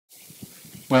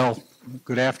Well,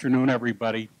 good afternoon,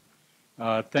 everybody.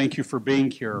 Thank you for being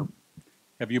here.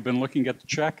 Have you been looking at the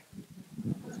check?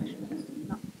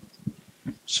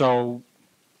 So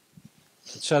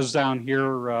it says down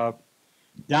here,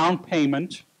 down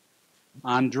payment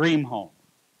on dream home.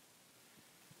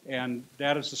 And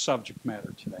that is the subject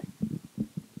matter today.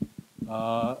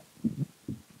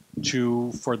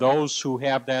 For those who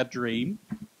have that dream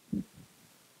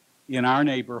in our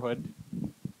neighborhood,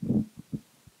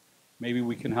 maybe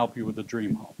we can help you with a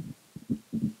dream home.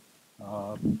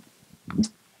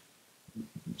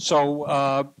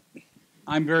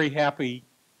 I'm very happy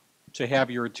to have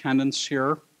your attendance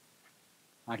here.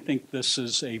 I think this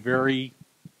is a very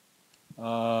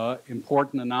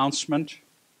important announcement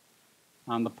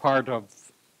on the part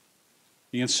of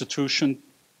the institution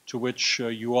to which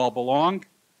you all belong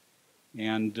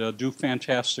and do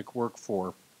fantastic work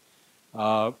for.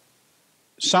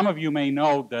 Some of you may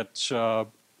know that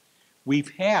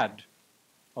we've had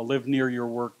a Live Near Your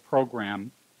Work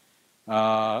program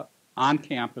on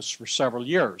campus for several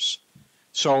years.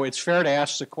 So it's fair to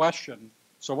ask the question,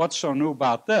 so what's so new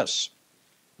about this?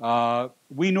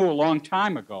 We knew a long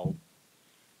time ago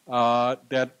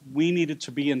that we needed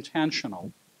to be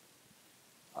intentional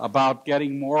about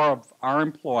getting more of our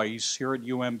employees here at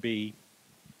UMB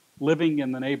living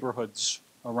in the neighborhoods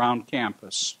around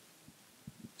campus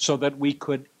so that we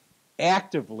could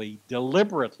actively,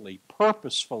 deliberately,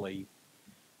 purposefully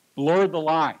blur the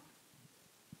line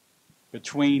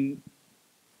between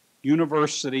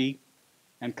university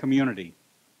and community,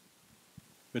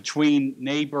 between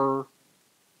neighbor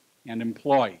and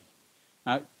employee.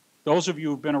 Those of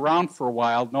you who've been around for a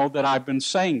while know that I've been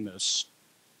saying this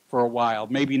for a while,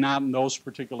 maybe not in those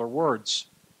particular words,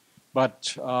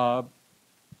 but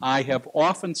I have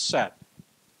often said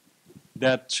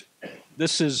that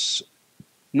this is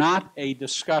not a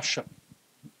discussion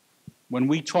when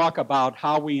we talk about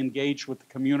how we engage with the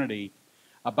community,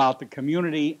 about the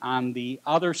community on the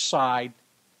other side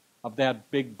of that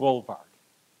big boulevard.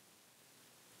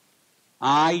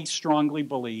 I strongly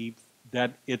believe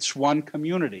that it's one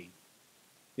community.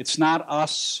 It's not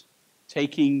us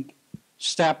taking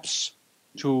steps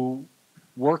to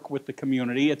work with the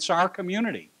community. It's our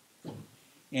community.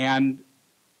 And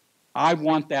I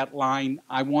want that line,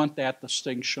 I want that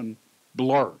distinction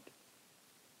blurred,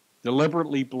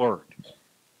 deliberately blurred,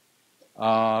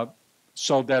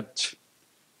 so that,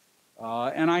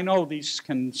 and I know these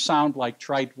can sound like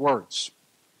trite words,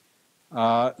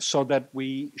 so that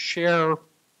we share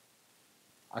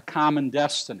a common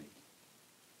destiny.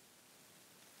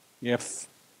 If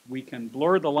we can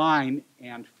blur the line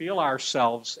and feel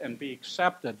ourselves and be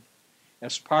accepted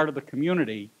as part of the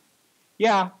community,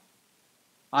 yeah,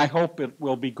 I hope it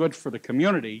will be good for the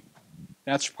community.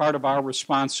 That's part of our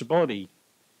responsibility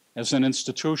as an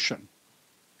institution.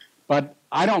 But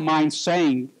I don't mind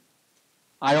saying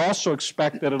I also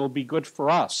expect that it'll be good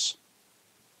for us.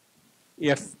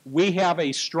 If we have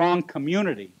a strong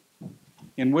community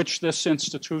in which this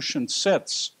institution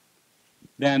sits,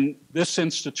 then this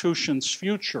institution's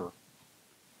future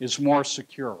is more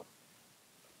secure.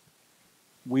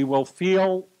 We will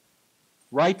feel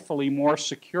rightfully more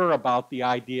secure about the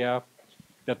idea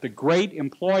that the great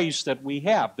employees that we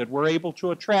have, that we're able to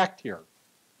attract here,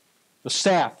 the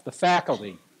staff, the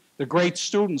faculty, the great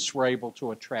students we're able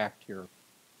to attract here,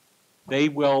 they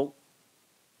will,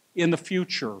 in the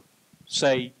future,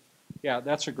 say, yeah,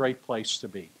 that's a great place to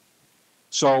be.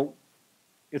 So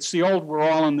it's the old, we're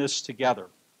all in this together.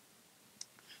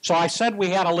 So I said we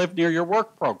had a Live Near Your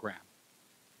Work program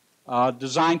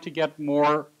designed to get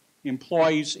more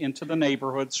employees into the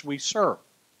neighborhoods we serve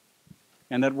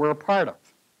and that we're a part of.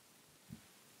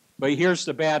 But here's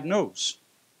the bad news.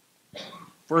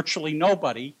 Virtually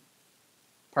nobody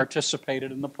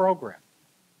participated in the program.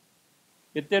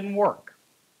 It didn't work.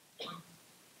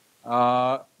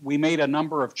 We made a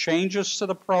number of changes to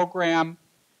the program.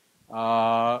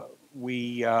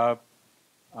 We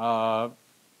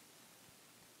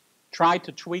tried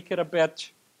to tweak it a bit,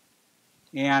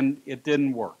 and it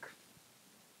didn't work.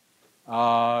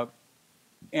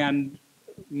 And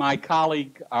my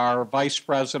colleague, our vice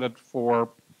president for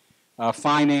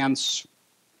finance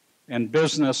and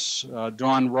business,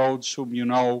 Dawn Rhodes, whom you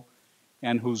know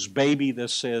and whose baby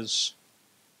this is,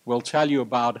 will tell you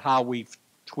about how we've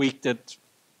tweaked it,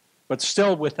 but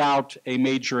still without a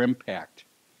major impact.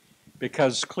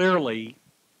 Because clearly,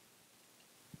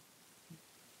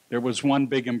 there was one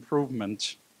big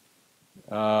improvement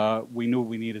we knew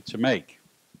we needed to make.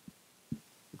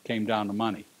 It came down to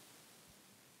money.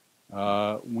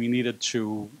 We needed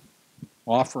to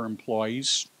offer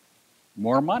employees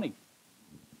more money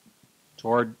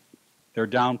toward their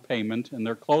down payment and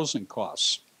their closing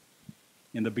costs.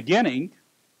 In the beginning,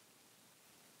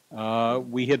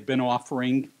 we had been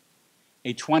offering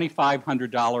a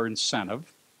 $2,500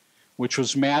 incentive, which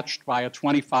was matched by a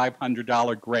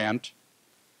 $2,500 grant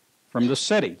from the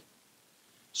city.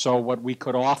 So what we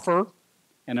could offer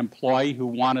an employee who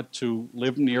wanted to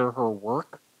live near her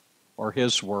work or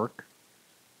his work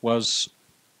was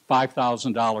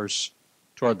 $5,000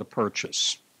 toward the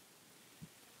purchase.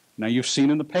 Now you've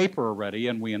seen in the paper already,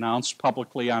 and we announced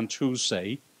publicly on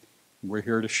Tuesday, we're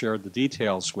here to share the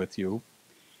details with you,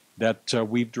 that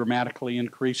we've dramatically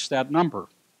increased that number.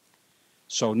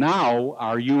 So now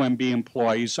our UMB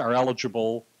employees are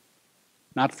eligible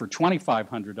not for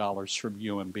 $2,500 from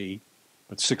UMB,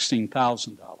 but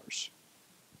 $16,000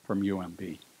 from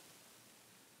UMB,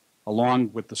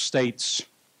 along with the state's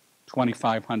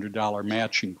 $2,500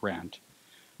 matching grant.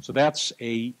 So that's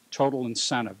a total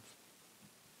incentive,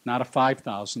 not of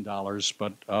 $5,000,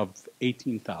 but of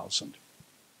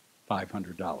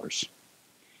 $18,500.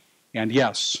 And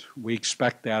yes, we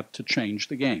expect that to change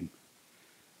the game.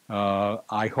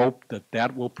 I hope that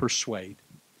that will persuade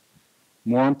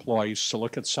more employees to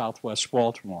look at Southwest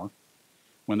Baltimore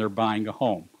when they're buying a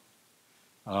home.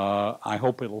 I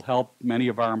hope it'll help many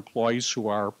of our employees who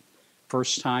are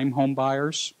first-time home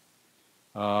buyers.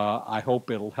 I hope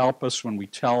it'll help us when we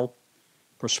tell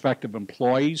prospective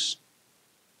employees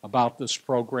about this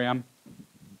program,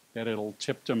 that it'll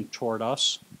tip them toward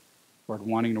us, toward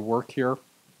wanting to work here.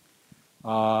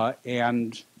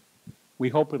 And we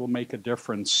hope it'll make a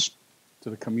difference to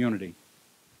the community,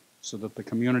 so that the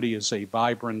community is a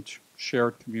vibrant,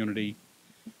 shared community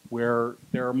where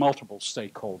there are multiple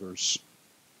stakeholders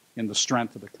in the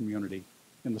strength of the community,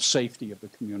 in the safety of the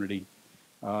community,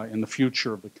 in the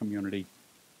future of the community,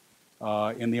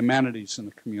 in the amenities in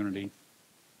the community.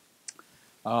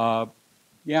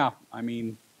 Yeah, I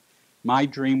mean, my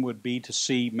dream would be to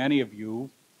see many of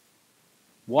you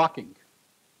walking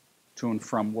to and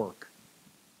from work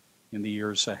in the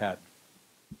years ahead.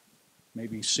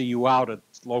 Maybe see you out at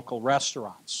local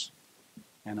restaurants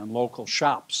and in local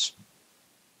shops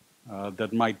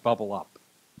that might bubble up.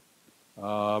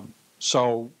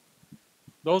 So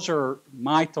those are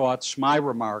my thoughts, my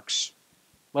remarks.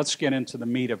 Let's get into the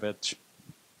meat of it.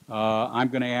 I'm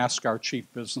going to ask our Chief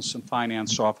Business and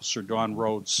Finance Officer, Dawn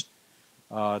Rhodes,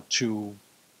 to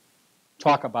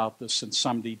talk about this in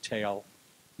some detail.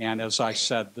 And as I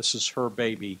said, this is her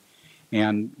baby,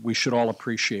 and we should all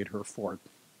appreciate her for it.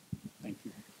 Thank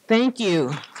you. Thank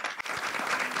you.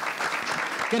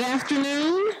 Good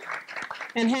afternoon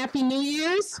and Happy New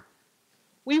Year's.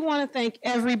 We want to thank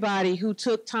everybody who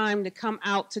took time to come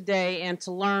out today and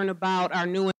to learn about our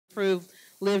new and improved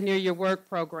Live Near Your Work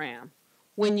program.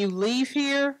 When you leave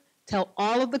here, tell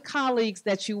all of the colleagues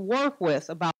that you work with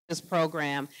about this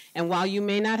program, and while you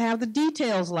may not have the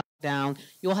details locked down,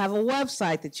 you'll have a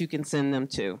website that you can send them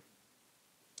to.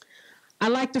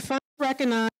 I'd like to first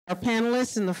recognize our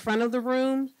panelists in the front of the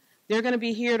room. They're going to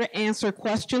be here to answer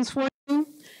questions for you,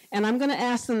 and I'm going to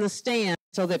ask them to stand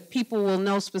so that people will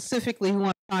know specifically who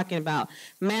I'm talking about.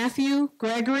 Matthew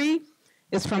Gregory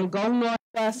is from Go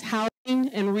Northwest Housing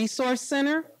and Resource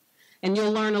Center, and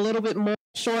you'll learn a little bit more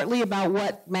shortly about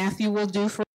what Matthew will do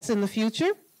for us in the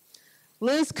future.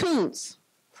 Liz Kuntz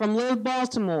from Live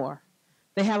Baltimore.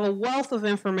 They have a wealth of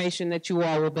information that you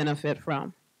all will benefit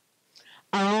from.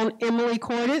 Our own Emily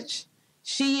Cordich,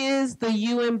 she is the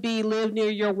UMB Live Near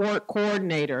Your Work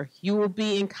coordinator. You will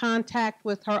be in contact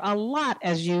with her a lot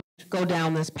as you go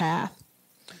down this path.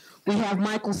 We have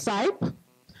Michael Sipe,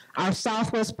 our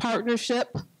Southwest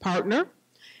Partnership partner,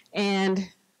 and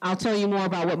I'll tell you more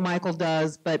about what Michael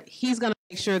does, but he's going to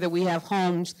make sure that we have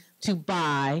homes to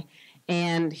buy,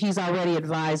 and he's already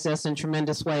advised us in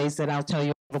tremendous ways that I'll tell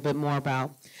you a little bit more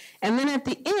about. And then at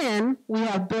the end, we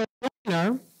have Bill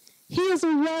Warner. He is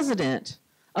a resident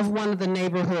of one of the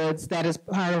neighborhoods that is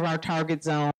part of our target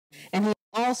zone, and he's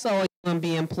also a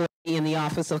UMB employee in the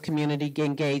Office of Community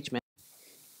Engagement.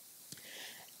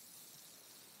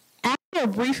 After a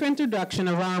brief introduction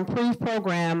of our improved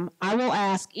program, I will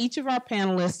ask each of our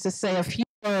panelists to say a few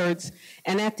words,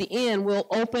 and at the end, we'll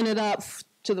open it up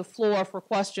to the floor for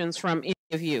questions from any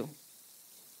of you.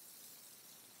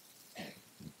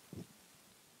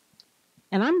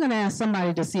 And I'm going to ask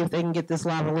somebody to see if they can get this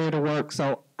lavalier to work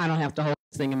so I don't have to hold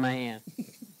this thing in my hand.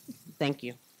 Thank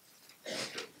you.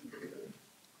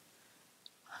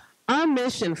 Our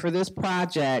mission for this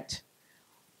project,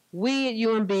 we at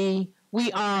UMB,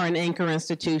 we are an anchor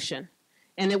institution,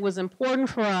 and it was important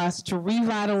for us to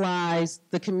revitalize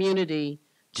the community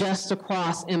just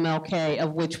across MLK,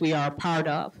 of which we are a part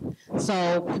of.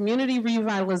 So community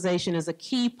revitalization is a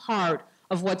key part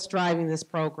of what's driving this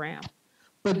program.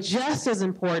 But just as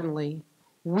importantly,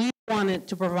 we wanted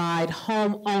to provide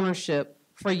home ownership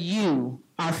for you,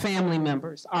 our family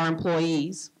members, our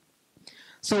employees.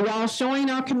 So while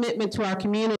showing our commitment to our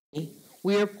community,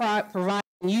 we are providing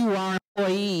you, our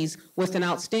employees, with an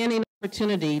outstanding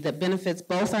opportunity that benefits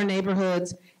both our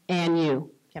neighborhoods and you.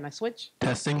 Can I switch?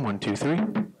 Testing, 1, 2, 3. All right,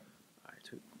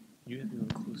 so you have to go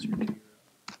closer to your.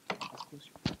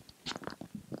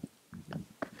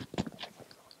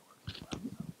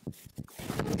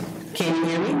 Can you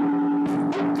hear me?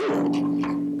 Good.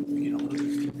 You get a little bit of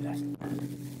feedback. So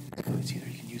it's either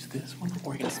you can use this one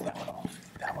or you can set that one off.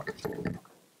 That one.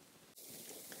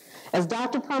 As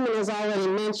Dr. Perman has already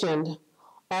mentioned,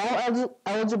 all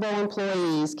eligible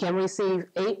employees can receive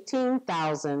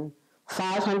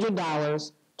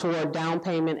 $18,500 toward down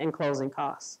payment and closing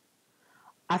costs.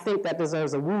 I think that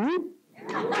deserves a woo-woo.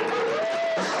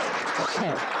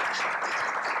 Okay.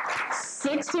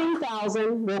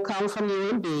 $16,000 will come from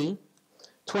UMB,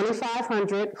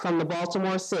 $2,500 from the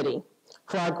Baltimore City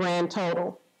for our grand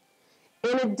total.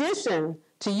 In addition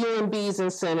to UMB's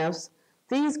incentives,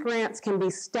 these grants can be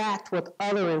stacked with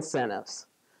other incentives.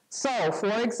 So,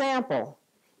 for example,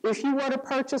 if you were to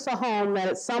purchase a home that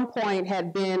at some point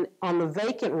had been on the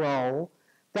vacant roll,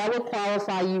 that would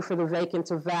qualify you for the Vacant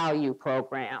to Value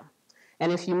program.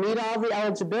 And if you meet all the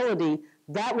eligibility,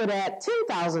 that would add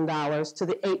 $10,000 to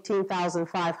the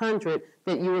 $18,500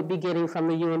 that you would be getting from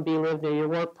the UMB Live Near Your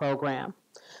Work program.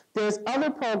 There's other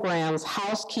programs,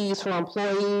 House Keys for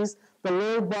Employees, the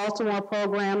Live Baltimore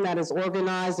program that is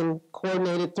organized and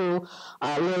coordinated through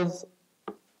Live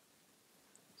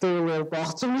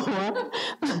Baltimore.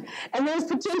 And there's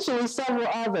potentially several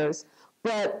others.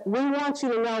 But we want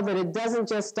you to know that it doesn't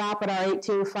just stop at our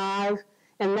 18.5,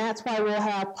 and that's why we'll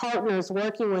have partners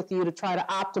working with you to try to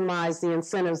optimize the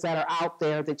incentives that are out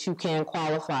there that you can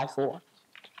qualify for.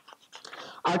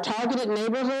 Our targeted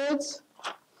neighborhoods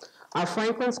are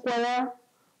Franklin Square,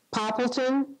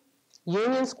 Poppleton,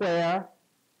 Union Square,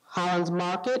 Hollins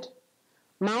Market,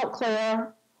 Mount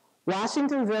Clair,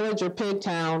 Washington Village or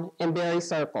Pigtown, and Berry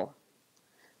Circle.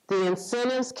 The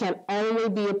incentives can only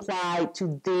be applied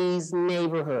to these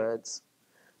neighborhoods.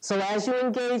 So as you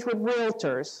engage with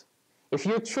realtors, if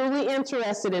you're truly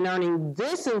interested in earning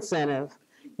this incentive,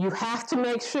 you have to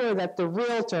make sure that the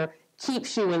realtor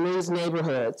keeps you in these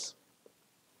neighborhoods.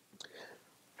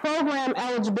 Program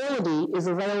eligibility is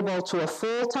available to a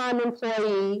full-time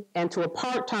employee and to a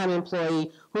part-time employee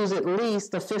who's at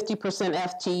least a 50%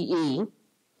 FTE,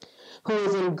 who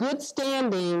is in good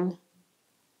standing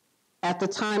at the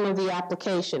time of the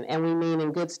application, and we mean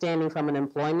in good standing from an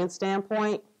employment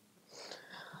standpoint.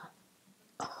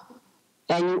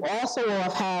 And you also will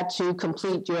have had to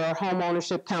complete your home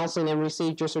ownership counseling and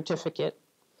received your certificate.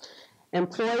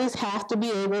 Employees have to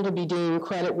be able to be deemed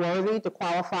credit worthy to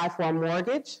qualify for a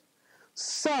mortgage.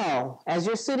 So, as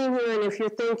you're sitting here and if you're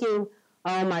thinking,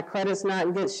 oh, my credit's not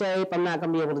in good shape, I'm not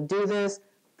going to be able to do this,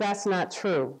 that's not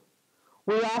true.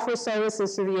 We offer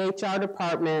services to the HR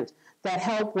department that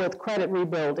help with credit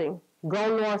rebuilding.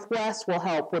 Go Northwest will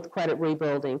help with credit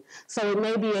rebuilding. So it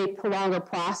may be a longer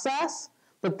process,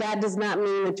 but that does not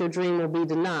mean that your dream will be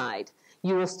denied.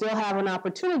 You will still have an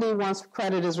opportunity once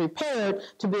credit is repaired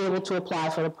to be able to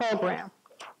apply for the program.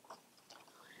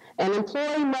 An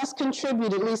employee must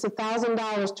contribute at least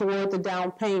 $1,000 toward the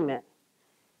down payment.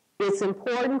 It's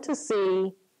important to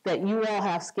see that you all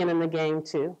have skin in the game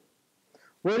too.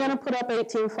 We're going to put up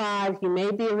 18.5. You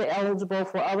may be eligible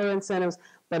for other incentives,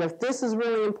 but if this is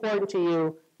really important to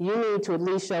you, you need to at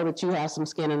least show that you have some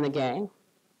skin in the game.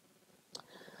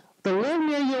 The Live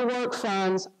Near Your Work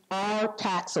funds are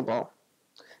taxable.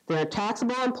 They're a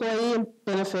taxable employee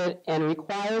benefit and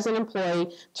requires an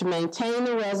employee to maintain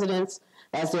the residence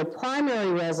as their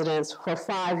primary residence for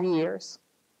 5 years.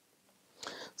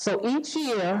 So each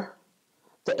year,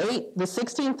 the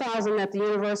 $16,000 that the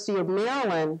University of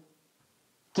Maryland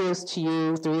gives to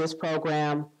you through this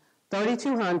program,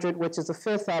 $3,200, which is a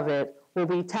fifth of it, will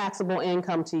be taxable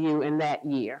income to you in that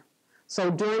year. So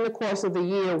during the course of the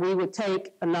year, we would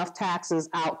take enough taxes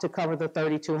out to cover the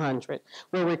 $3,200.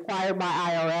 We're required by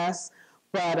IRS,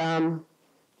 but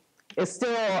it's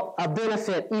still a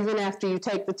benefit even after you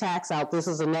take the tax out. This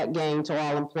is a net gain to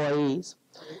all employees.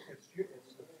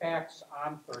 It's the tax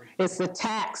on 30. It's the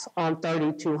tax on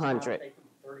 $3,200.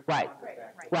 Right.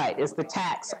 Right. It's the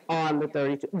tax on the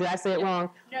 32. Did I say it wrong?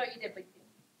 No, you did.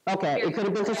 But okay, it could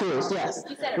have been confused. Yes.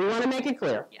 We want to make it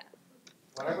clear. Yeah.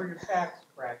 Whatever your tax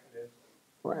bracket is,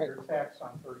 right. Your tax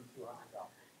on $3,200.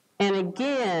 And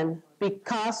again,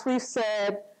 because we've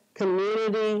said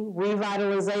community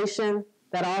revitalization,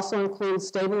 that also includes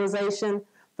stabilization,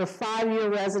 the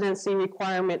 5-year residency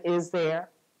requirement is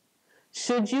there.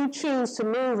 Should you choose to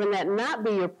move and that not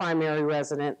be your primary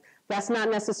resident, that's not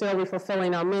necessarily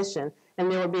fulfilling our mission,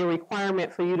 and there would be a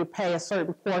requirement for you to pay a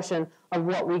certain portion of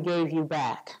what we gave you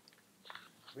back.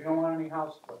 We don't want any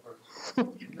house flippers.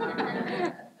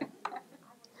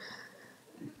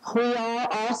 We are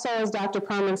also, as Dr.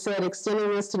 Perman said,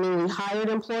 extending this to newly hired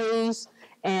employees,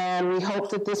 and we hope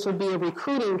that this will be a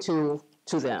recruiting tool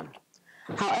to them.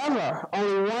 However,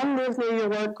 only one Live Near Your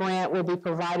Work grant will be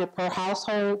provided per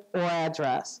household or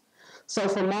address. So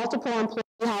for multiple employee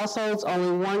households,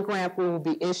 only one grant will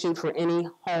be issued for any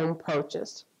home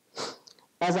purchase.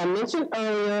 As I mentioned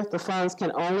earlier, the funds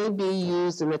can only be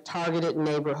used in the targeted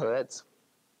neighborhoods.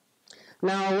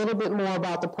 Now a little bit more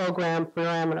about the program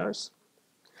parameters.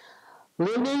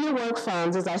 Live Near Your Work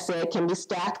funds, as I said, can be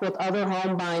stacked with other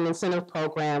home buying incentive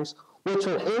programs, which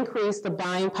will increase the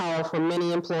buying power for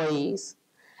many employees.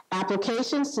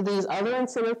 Applications to these other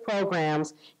incentive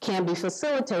programs can be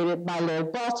facilitated by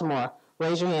Live Baltimore.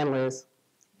 Raise your hand, Liz.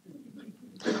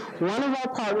 One of our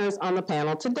partners on the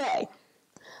panel today.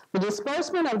 The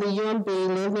disbursement of the UMB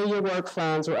Live Near Your Work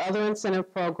funds or other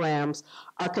incentive programs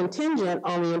are contingent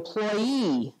on the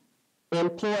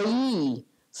employee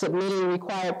submitting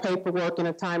required paperwork in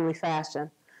a timely fashion.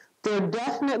 There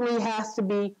definitely has to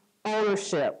be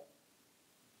ownership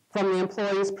from the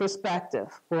employee's perspective.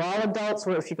 We're all adults,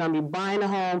 where if you're going to be buying a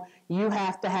home, you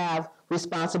have to have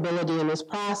responsibility in this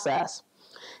process.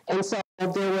 And so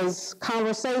there was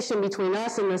conversation between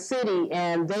us and the city,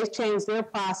 and they've changed their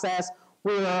process.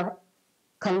 We're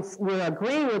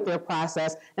agreeing with their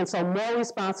process, and so more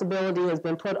responsibility has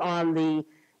been put on the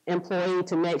employee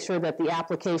to make sure that the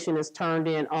application is turned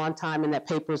in on time and that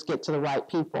papers get to the right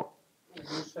people. You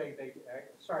say they,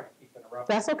 sorry to keep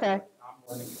interrupting. That's okay. I'm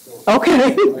letting you go.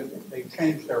 Okay. They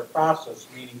changed their process,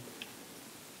 meaning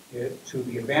to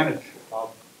the advantage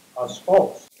of us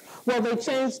folks. Well, they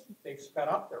changed. They sped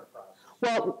up their process.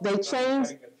 Well, they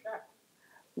changed.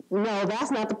 No,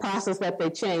 that's not the process that they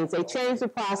changed. They changed the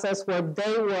process where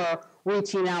they were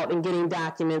reaching out and getting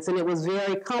documents, and it was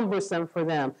very cumbersome for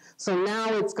them. So now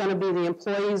it's going to be the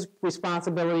employee's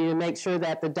responsibility to make sure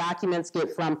that the documents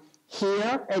get from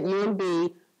here at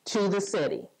UMB to the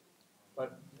city.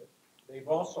 But they've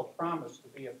also promised to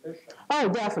be efficient. Oh,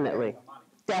 definitely.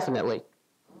 Definitely.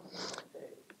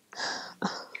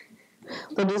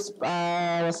 Let's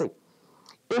see.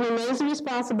 It remains the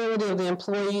responsibility of the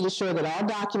employee to ensure that all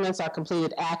documents are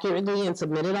completed accurately and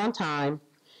submitted on time.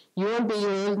 UMB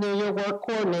Live Near Your Work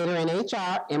Coordinator in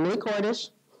HR, Emily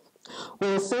Cordish,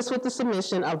 will assist with the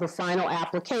submission of the final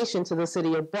application to the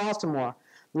City of Baltimore,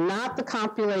 not the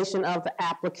compilation of the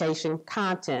application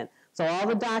content. So all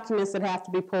the documents that have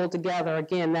to be pulled together,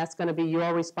 again, that's going to be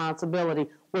your responsibility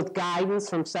with guidance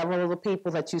from several of the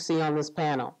people that you see on this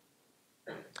panel.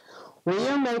 We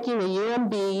are making the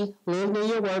UMB Live Near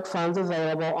Your Work funds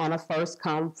available on a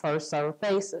first-come, first-served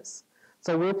basis.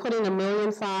 So we're putting $1.5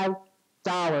 million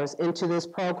into this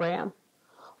program.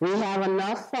 We have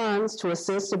enough funds to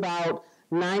assist about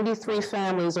 93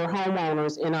 families or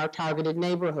homeowners in our targeted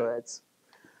neighborhoods.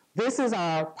 This is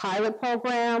our pilot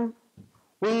program.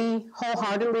 We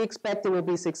wholeheartedly expect it will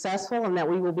be successful and that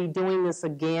we will be doing this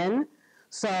again.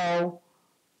 So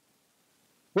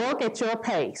work at your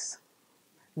pace.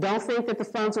 Don't think that the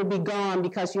funds will be gone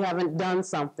because you haven't done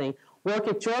something. Work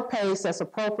at your pace that's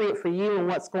appropriate for you and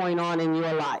what's going on in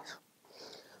your life.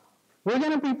 We're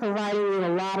going to be providing you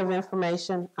a lot of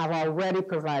information. I've already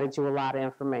provided you a lot of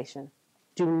information.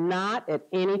 Do not at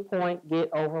any point get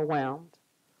overwhelmed.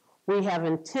 We have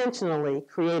intentionally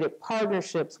created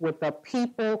partnerships with the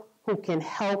people who can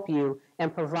help you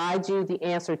and provide you the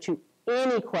answer to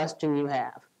any question you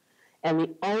have. And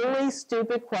the only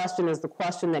stupid question is the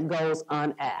question that goes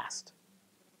unasked.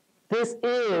 It's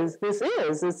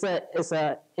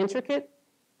an intricate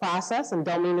process, and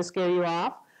don't mean to scare you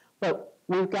off, but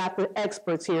we've got the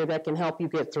experts here that can help you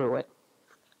get through it.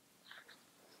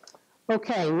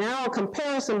 Okay, now a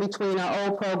comparison between our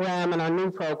old program and our new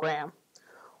program.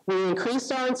 We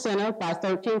increased our incentive by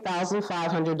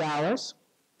 $13,500.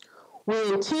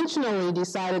 We intentionally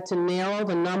decided to narrow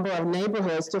the number of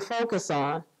neighborhoods to focus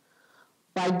on.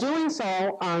 By doing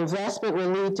so, our investment will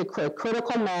lead to a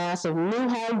critical mass of new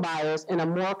home buyers in a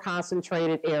more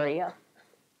concentrated area.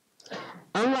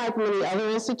 Unlike many other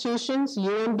institutions,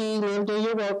 UMB Live Near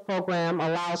Your Work program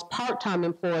allows part-time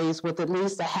employees with at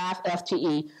least a half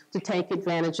FTE to take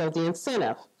advantage of the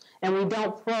incentive, and we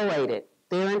don't prorate it.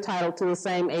 They're entitled to the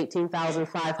same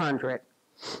 $18,500.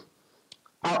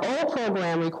 Our old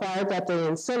program required that the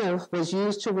incentive was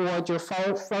used toward your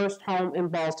first home in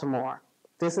Baltimore.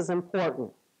 This is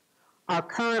important. Our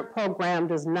current program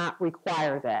does not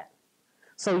require that.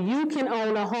 So you can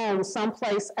own a home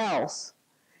someplace else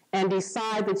and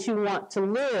decide that you want to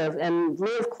live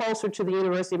closer to the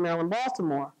University of Maryland,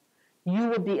 Baltimore. You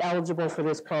would be eligible for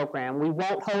this program. We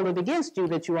won't hold it against you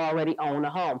that you already own a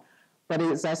home. But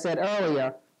as I said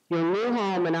earlier, your new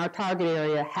home in our target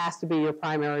area has to be your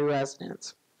primary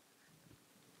residence.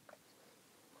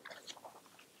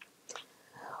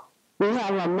 We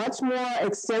have a much more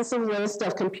extensive list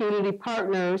of community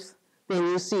partners than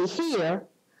you see here.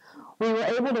 We were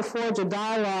able to forge a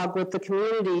dialogue with the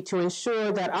community to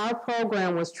ensure that our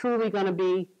program was truly going to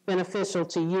be beneficial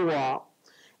to you all.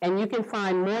 And you can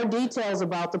find more details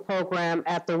about the program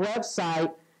at the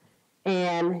website,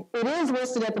 and it is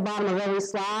listed at the bottom of every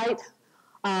slide.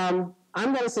 I'm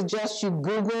going to suggest you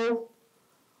Google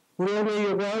Live Near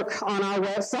Your Work on our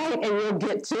website, and you'll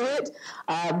get to it.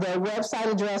 The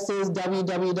website address is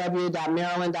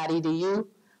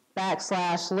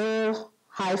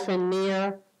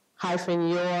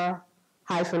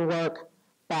www.maryland.edu/live-near-your-work/.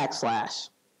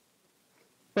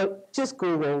 But just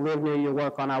Google Live Near Your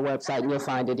Work on our website, and you'll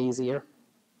find it easier.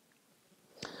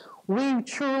 We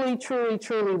truly, truly,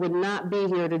 truly would not be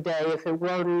here today if it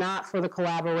were not for the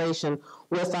collaboration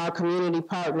with our community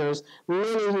partners,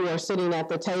 many who are sitting at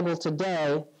the table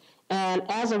today. And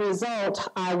as a result,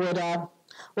 I would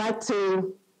like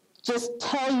to just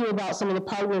tell you about some of the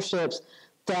partnerships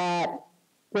that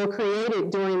were created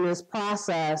during this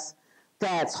process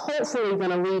that's hopefully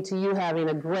going to lead to you having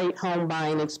a great home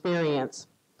buying experience.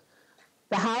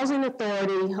 The Housing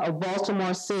Authority of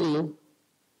Baltimore City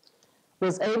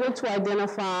was able to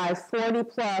identify 40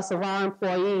 plus of our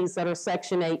employees that are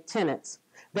Section 8 tenants.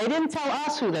 They didn't tell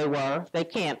us who they were. They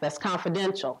can't. That's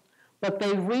confidential. But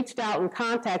they've reached out and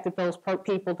contacted those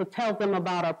people to tell them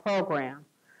about our program.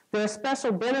 There are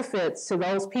special benefits to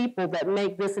those people that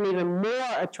make this an even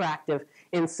more attractive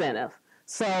incentive.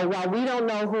 So while we don't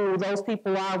know who those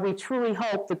people are, we truly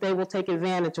hope that they will take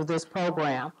advantage of this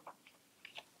program.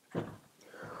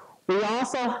 We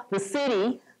also, the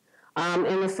city,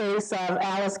 in the face of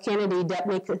Alice Kennedy,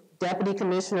 Deputy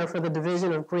Commissioner for the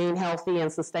Division of Green, Healthy, and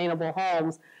Sustainable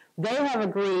Homes, they have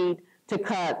agreed to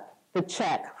cut the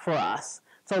check for us.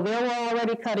 So they were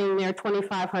already cutting their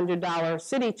 $2,500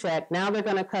 city check. Now they're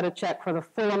going to cut a check for the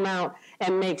full amount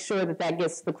and make sure that that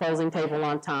gets to the closing table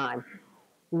on time.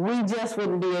 We just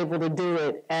wouldn't be able to do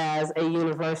it as a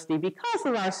university because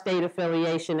of our state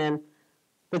affiliation and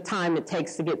the time it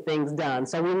takes to get things done.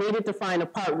 So we needed to find a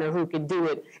partner who could do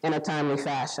it in a timely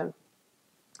fashion.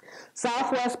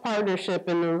 Southwest Partnership,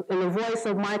 in the voice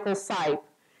of Michael Sipe,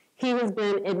 he has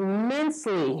been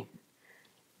immensely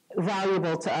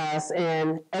valuable to us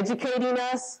in educating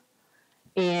us,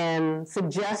 in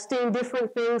suggesting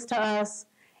different things to us,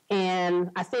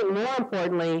 and I think more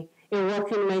importantly, in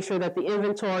working to make sure that the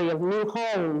inventory of new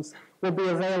homes will be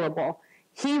available.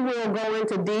 He will go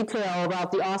into detail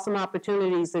about the awesome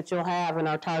opportunities that you'll have in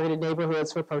our targeted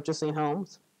neighborhoods for purchasing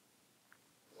homes.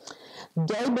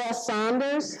 Daybeth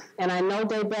Saunders, and I know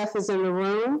Daybeth is in the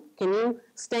room. Can you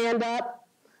stand up,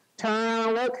 turn around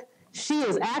and look? She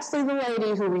is actually the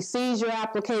lady who receives your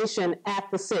application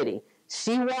at the city.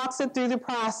 She walks it through the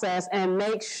process and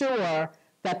makes sure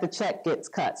that the check gets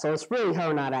cut. So it's really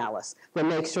her, not Alice, that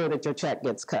makes sure that your check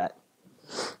gets cut.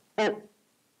 And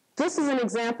this is an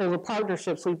example of the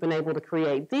partnerships we've been able to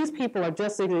create. These people are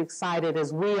just as excited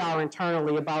as we are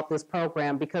internally about this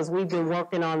program because we've been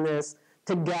working on this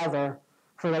together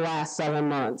for the last 7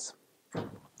 months. And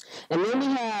then we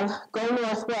have Go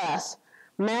Northwest.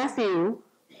 Matthew,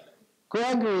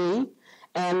 Gregory,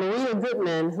 and Maria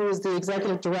Goodman, who is the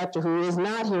executive director, who is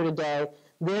not here today,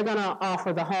 they're going to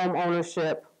offer the home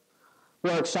ownership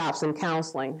workshops and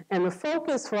counseling. And the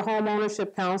focus for home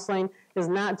ownership counseling is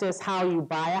not just how you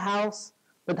buy a house,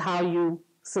 but how you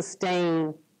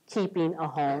sustain keeping a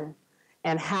home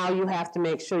and how you have to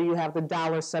make sure you have the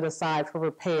dollars set aside for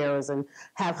repairs and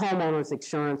have homeowners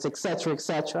insurance, et cetera, et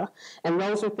cetera. And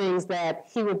those are things that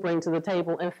he will bring to the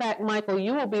table. In fact, Michael,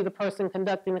 you will be the person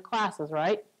conducting the classes,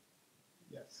 right?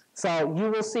 Yes. So you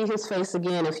will see his face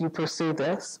again if you pursue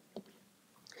this.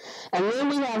 And then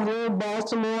we have Live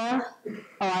Baltimore. Oh,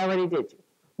 I already did you.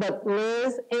 But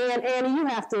Liz and Annie, you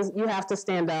have to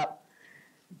stand up.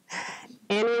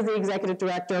 Annie is the executive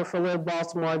director for Live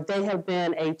Baltimore. They have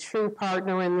been a true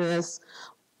partner in this.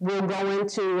 We'll go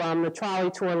into the trolley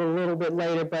tour a little bit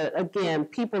later, but again,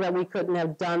 people that we could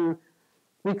not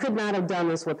have done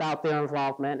this without their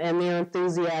involvement and their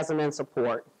enthusiasm and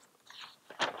support.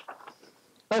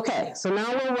 Okay, so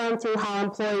now we'll run through how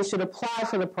employees should apply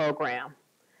for the program.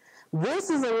 This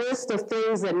is a list of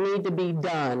things that need to be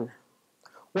done.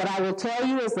 What I will tell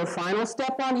you is the final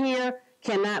step on here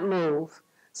cannot move.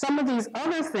 Some of these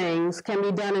other things can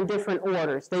be done in different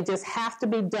orders. They just have to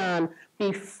be done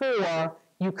before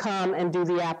you come and do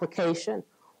the application.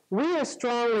 We are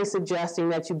strongly suggesting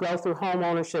that you go through home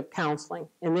ownership counseling,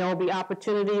 and there will be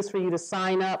opportunities for you to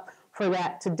sign up for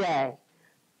that today.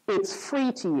 It's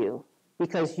free to you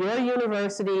because your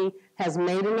university has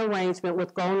made an arrangement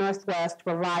with Go Northwest to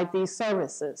provide these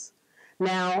services.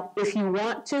 Now, if you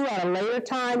want to, at a later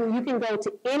time, you can go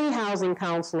to any housing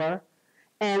counselor,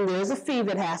 and there's a fee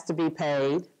that has to be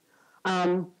paid.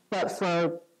 But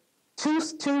for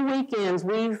two weekends,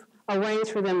 we've arranged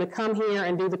for them to come here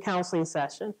and do the counseling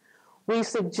session. We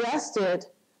suggested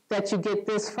that you get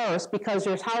this first because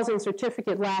your housing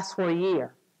certificate lasts for a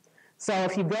year. So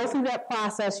if you go through that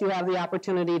process, you have the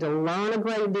opportunity to learn a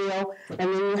great deal,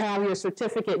 and then you have your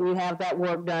certificate and you have that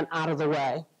work done out of the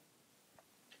way.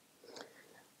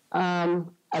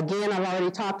 Again, I've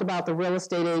already talked about the real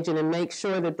estate agent, and make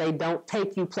sure that they don't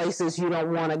take you places you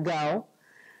don't want to go.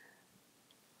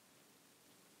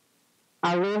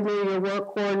 Our Live Near Your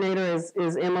Work coordinator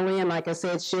is Emily, and like I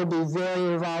said, she'll be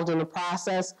very involved in the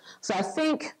process. So I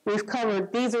think we've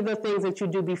covered, these are the things that you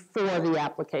do before the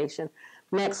application.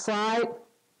 Next slide.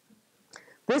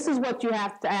 This is what you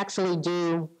have to actually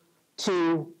do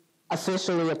to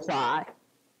officially apply.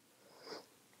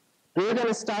 We're going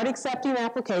to start accepting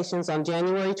applications on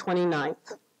January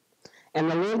 29th.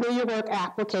 And the Live Near Your Work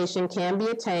application can be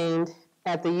attained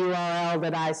at the URL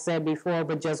that I said before,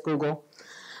 but just Google.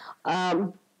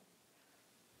 It'll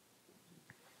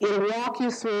walk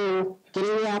you through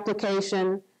getting the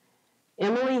application.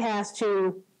 Emily has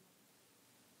to,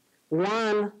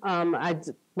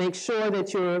 make sure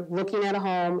that you're looking at a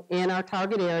home in our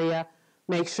target area,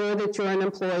 make sure that you're an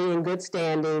employee in good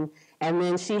standing, and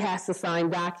then she has to sign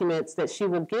documents that she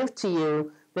will give to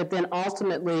you that then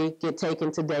ultimately get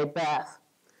taken to Daybeth.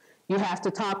 You have to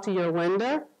talk to your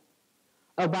lender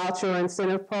about your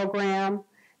incentive program,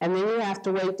 and then you have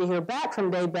to wait to hear back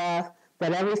from Daybeth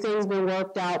that everything's been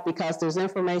worked out because there's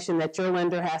information that your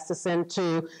lender has to send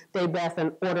to Daybeth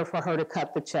in order for her to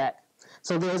cut the check.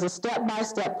 So there's a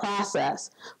step-by-step process,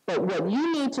 but what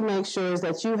you need to make sure is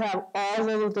that you have all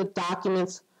of the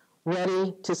documents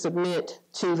ready to submit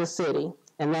to the city,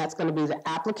 and that's going to be the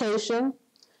application.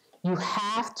 You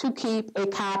have to keep a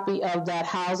copy of that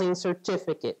housing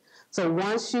certificate. So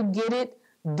once you get it,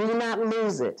 do not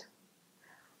lose it.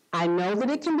 I know that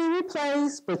it can be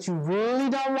replaced, but you really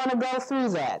don't want to go through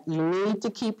that. You need to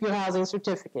keep your housing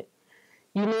certificate.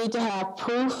 You need to have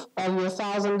proof of your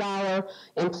 $1,000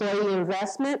 employee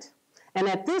investment. And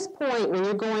at this point, when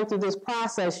you're going through this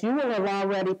process, you will have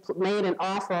already made an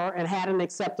offer and had an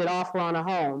accepted offer on a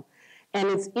home. And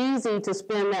it's easy to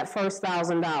spend that first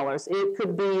 $1,000. It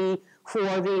could be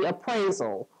for the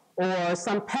appraisal or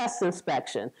some pest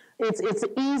inspection. It's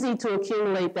easy to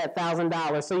accumulate that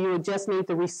 $1,000. So you would just need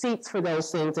the receipts for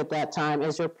those things at that time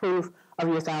as your proof of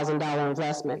your $1,000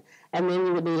 investment. And then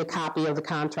you would need a copy of the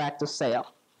contract of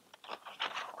sale.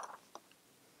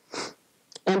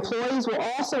 Employees will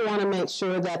also want to make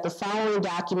sure that the following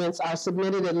documents are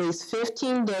submitted at least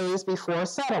 15 days before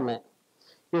settlement: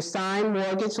 your signed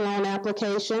mortgage loan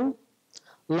application,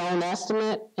 loan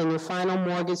estimate, and your final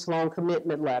mortgage loan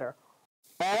commitment letter.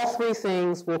 All three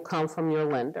things will come from your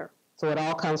lender, so it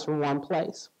all comes from one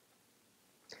place.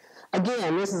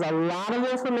 Again, this is a lot of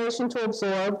information to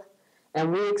absorb,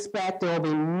 and we expect there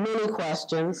will be many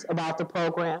questions about the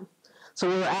program. So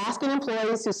we're asking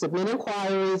employees to submit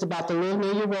inquiries about the Live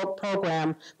Near Your Work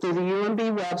program through the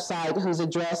UMB website, whose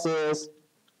address is,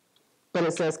 but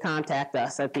it says contact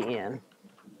us at the end.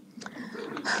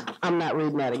 I'm not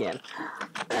reading that again.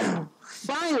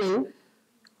 Finally,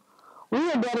 we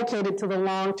are dedicated to the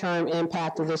long-term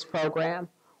impact of this program.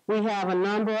 We have a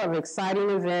number of exciting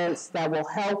events that will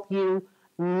help you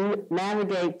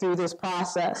navigate through this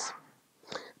process.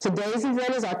 Today's event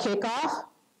is our kickoff.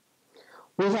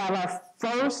 We have our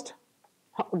first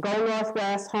Go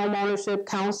Northwest Home Ownership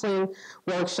Counseling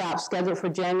Workshop scheduled for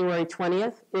January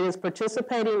 20th. It is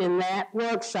participating in that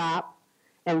workshop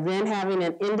and then having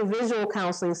an individual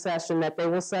counseling session that they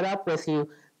will set up with you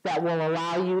that will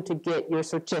allow you to get your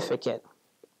certificate.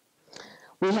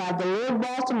 We have the Live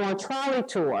Baltimore Trolley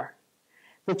Tour.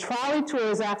 The trolley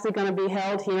tour is actually going to be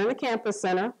held here in the campus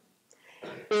center.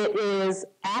 It is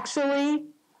actually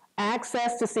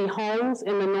access to see homes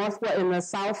in the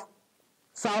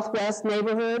southwest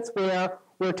neighborhoods where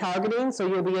we're targeting, so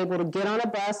you'll be able to get on a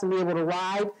bus and be able to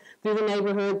ride through the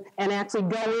neighborhood and actually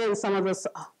go in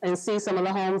and see some of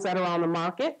the homes that are on the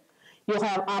market. You'll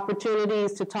have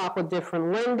opportunities to talk with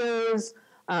different lenders.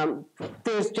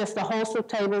 There's just a host of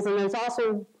tables, and there's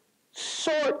also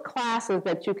short classes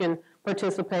that you can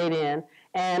participate in.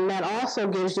 And that also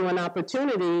gives you an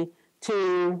opportunity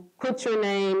to put your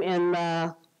name in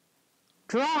the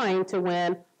drawing to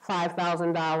win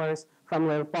 $5,000 from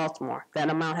Live Baltimore. That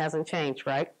amount hasn't changed,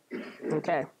 right?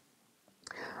 Okay.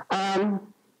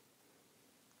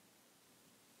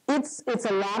 It's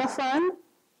a lot of fun.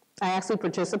 I actually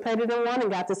participated in one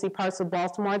and got to see parts of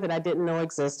Baltimore that I didn't know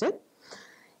existed.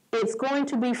 It's going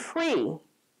to be free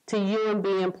to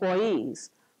UMB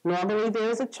employees. Normally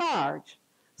there's a charge.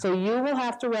 So you will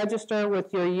have to register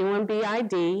with your UMB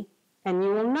ID and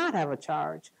you will not have a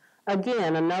charge.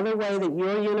 Again, another way that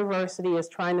your university is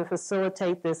trying to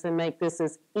facilitate this and make this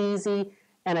as easy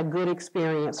and a good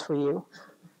experience for you.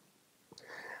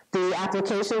 The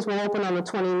applications will open on the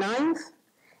 29th,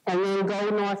 and then Go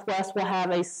Northwest will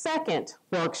have a second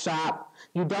workshop.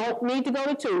 You don't need to go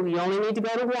to 2, you only need to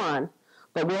go to 1,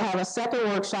 but we'll have a second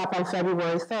workshop on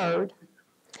February 3rd.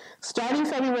 Starting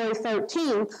February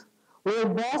 13th,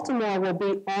 Live Baltimore will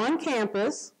be on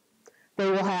campus. They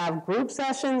will have group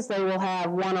sessions, they will have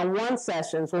one-on-one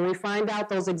sessions. When we find out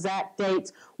those exact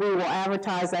dates, we will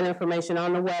advertise that information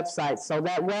on the website. So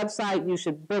that website you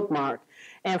should bookmark.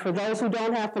 And for those who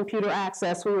don't have computer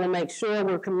access, we will make sure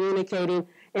we're communicating.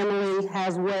 Emily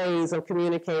has ways of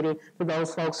communicating to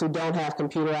those folks who don't have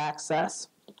computer access.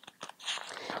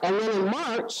 And then in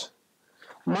March,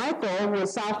 Michael with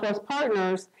Southwest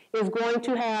Partners is going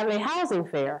to have a housing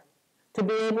fair to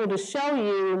be able to show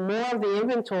you more of the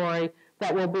inventory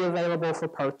that will be available for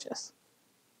purchase.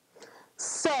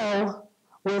 So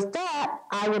with that,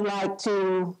 I would like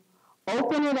to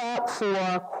open it up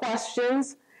for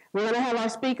questions. We're going to have our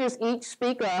speakers each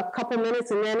speak a couple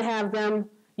minutes and then have them,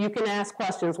 you can ask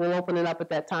questions. We'll open it up at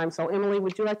that time. So Emily,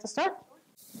 would you like to start?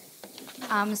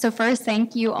 So first,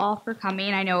 thank you all for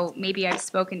coming. I know maybe I've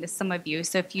spoken to some of you,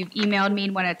 so if you've emailed me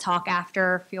and want to talk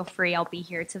after, feel free. I'll be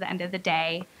here to the end of the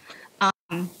day.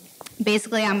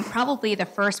 Basically, I'm probably the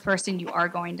first person you are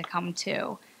going to come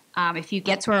to. If you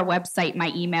get to our website,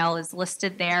 my email is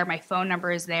listed there. My phone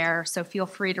number is there, so feel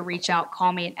free to reach out,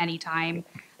 call me at any time.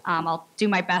 I'll do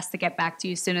my best to get back to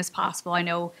you as soon as possible. I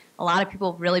know a lot of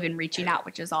people have really been reaching out,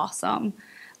 which is awesome.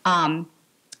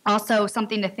 Also,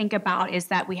 something to think about is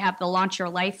that we have the Launch Your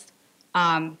Life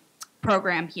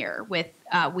program here. We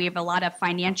have a lot of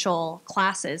financial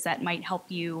classes that might help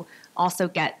you also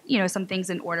get some things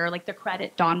in order, like the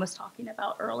credit Dawn was talking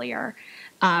about earlier.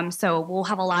 So we'll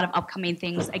have a lot of upcoming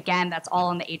things. Again, that's all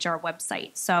on the HR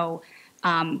website. So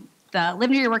the Live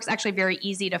Near Your Work is actually very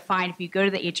easy to find. If you go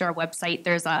to the HR website,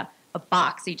 there's a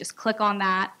box. So you just click on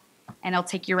that, and it'll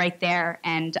take you right there.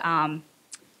 And our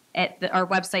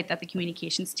website that the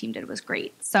communications team did was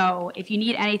great. So if you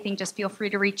need anything, just feel free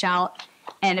to reach out.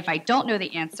 And if I don't know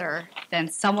the answer, then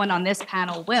someone on this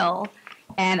panel will,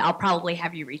 and I'll probably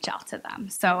have you reach out to them.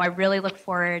 So I really look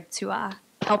forward to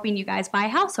helping you guys buy a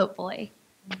house, hopefully.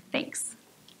 Thanks.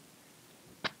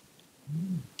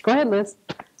 Go ahead, Liz.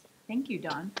 Thank you,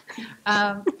 Dawn.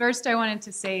 First, I wanted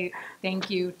to say thank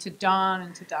you to Dawn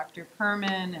and to Dr.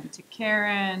 Perman and to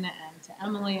Karen and to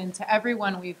Emily and to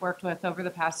everyone we've worked with over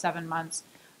the past 7 months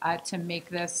to make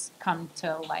this come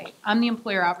to light. I'm the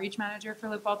employer outreach manager for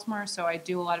Live Baltimore, so I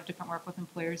do a lot of different work with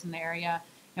employers in the area,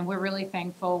 and we're really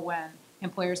thankful when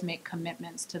employers make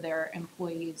commitments to their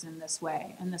employees in this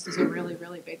way, and this is a really,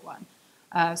 really big one.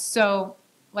 So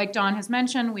like Dawn has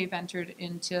mentioned, we've entered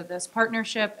into this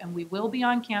partnership, and we will be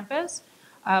on campus.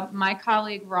 My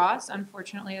colleague Ross,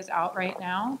 unfortunately, is out right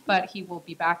now, but he will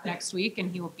be back next week,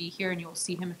 and he will be here, and you will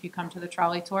see him if you come to the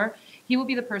trolley tour. He will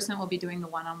be the person that will be doing the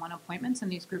one-on-one appointments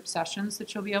and these group sessions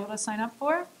that you'll be able to sign up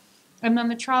for. And then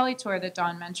the trolley tour that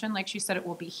Dawn mentioned, like she said, it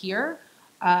will be here,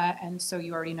 and so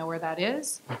you already know where that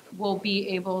is. We'll be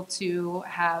able to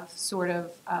have sort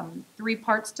of 3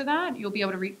 parts to that. You'll be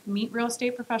able to meet real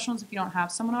estate professionals if you don't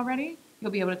have someone already.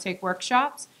 You'll be able to take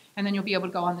workshops, and then you'll be able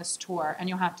to go on this tour. And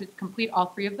you'll have to complete all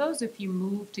 3 of those if you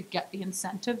move to get the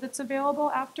incentive that's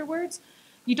available afterwards.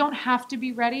 You don't have to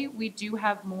be ready. We do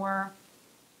have more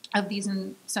of these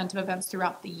incentive events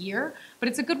throughout the year, but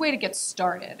it's a good way to get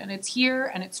started. And it's here,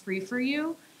 and it's free for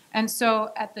you. And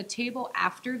so at the table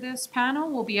after this panel,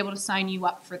 we'll be able to sign you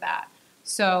up for that.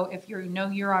 So if you know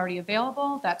you're already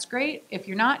available, that's great. If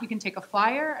you're not, you can take a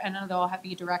flyer, and then there'll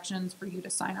be directions for you to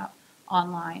sign up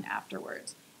online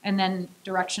afterwards. And then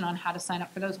direction on how to sign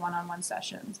up for those one-on-one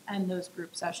sessions and those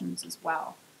group sessions as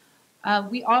well.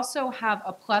 We also have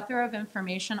a plethora of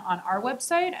information on our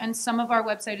website, and some of our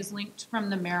website is linked from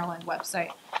the Maryland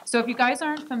website. So if you guys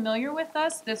aren't familiar with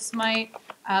us, this might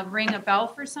ring a bell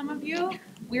for some of you.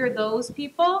 We're those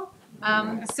people.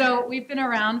 So we've been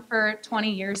around for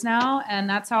 20 years now, and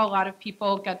that's how a lot of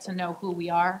people get to know who we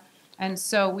are. And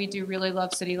so we do really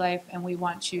love city life, and we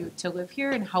want you to live here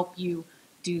and help you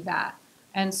do that.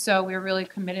 And so we're really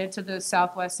committed to those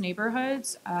Southwest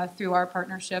neighborhoods through our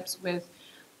partnerships with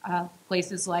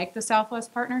places like the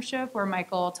Southwest Partnership, where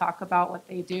Michael will talk about what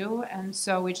they do. And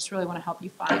so we just really want to help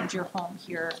you find your home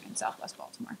here in Southwest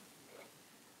Baltimore.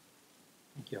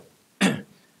 Thank you.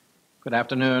 Good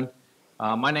afternoon.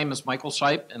 My name is Michael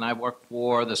Sipe, and I work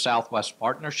for the Southwest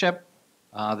Partnership.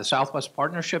 The Southwest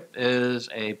Partnership is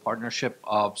a partnership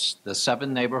of the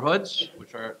 7 neighborhoods,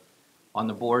 which are on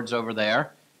the boards over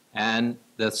there, and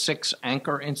the 6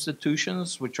 anchor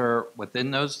institutions, which are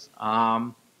within those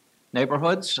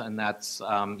neighborhoods, and that's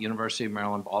University of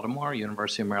Maryland, Baltimore,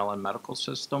 University of Maryland Medical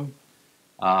System,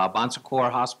 Bon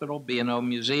Secours Hospital, B&O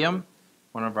Museum,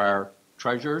 one of our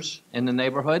treasures in the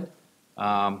neighborhood.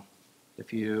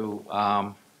 If you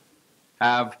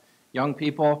have young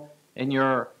people in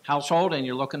your household and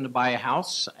you're looking to buy a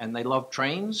house and they love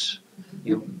trains,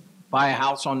 you buy a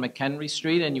house on McHenry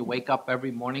Street and you wake up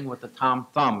every morning with a Tom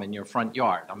Thumb in your front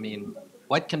yard. I mean,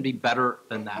 what can be better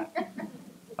than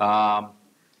that?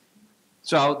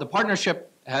 So the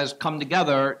partnership has come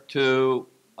together to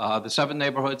the 7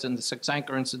 neighborhoods and the 6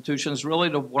 anchor institutions really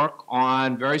to work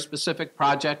on very specific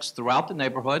projects throughout the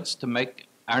neighborhoods to make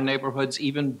our neighborhoods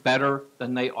even better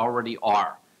than they already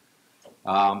are.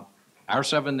 Our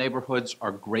 7 neighborhoods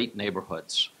are great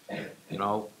neighborhoods. You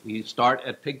know, we start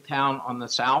at Pigtown on the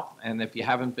south, and if you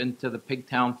haven't been to the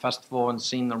Pigtown Festival and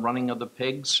seen the running of the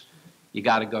pigs, you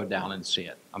got to go down and see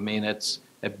it. I mean,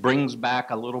 it brings back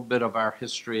a little bit of our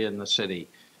history in the city.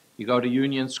 You go to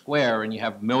Union Square and you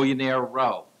have Millionaire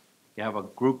Row. You have a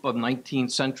group of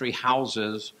 19th century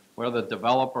houses where the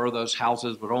developer of those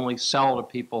houses would only sell to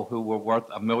people who were worth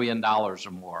 $1 million or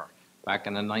more back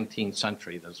in the 19th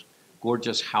century. Those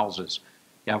gorgeous houses.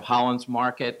 You have Holland's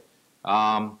Market,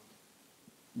 one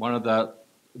of the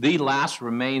last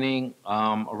remaining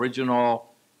original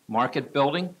market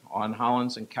building on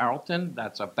Hollands and Carrollton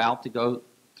that's about to go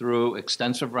through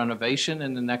extensive renovation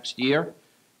in the next year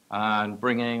and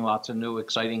bringing lots of new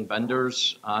exciting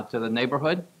vendors to the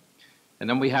neighborhood. And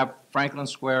then we have Franklin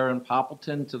Square in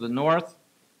Poppleton to the north,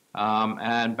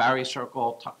 and Barry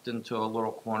Circle tucked into a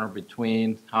little corner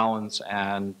between Hollands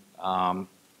and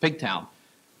Pigtown.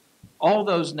 All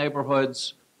those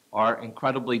neighborhoods are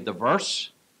incredibly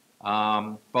diverse,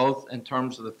 both in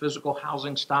terms of the physical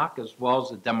housing stock as well as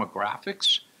the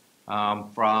demographics,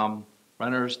 from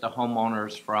renters to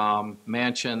homeowners, from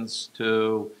mansions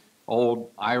to old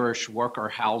Irish worker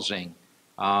housing,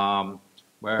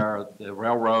 where the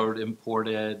railroad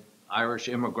imported Irish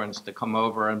immigrants to come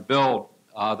over and build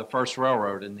the first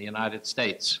railroad in the United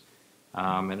States.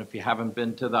 And if you haven't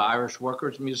been to the Irish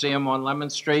Workers Museum on Lemon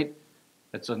Street,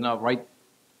 it's right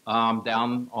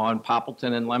down on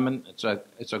Poppleton and Lemon. It's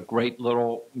a great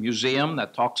little museum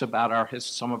that talks about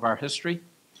some of our history.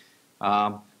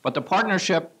 But the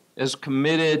partnership is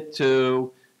committed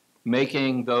to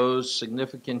making those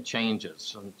significant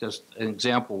changes. And just an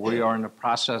example, we are in the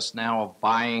process now of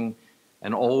buying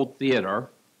an old theater,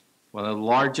 one of the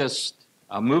largest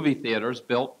movie theaters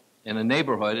built in a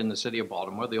neighborhood in the city of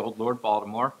Baltimore, the old Lord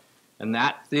Baltimore. And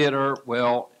that theater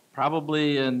will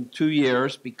probably in 2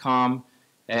 years become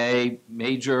a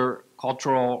major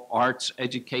cultural arts,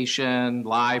 education,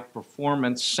 live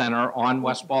performance center on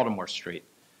West Baltimore Street.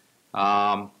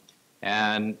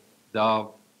 And the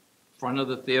front of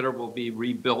the theater will be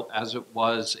rebuilt as it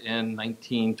was in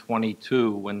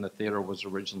 1922 when the theater was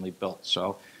originally built.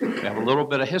 So you have a little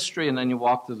bit of history, and then you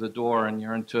walk through the door and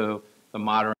you're into the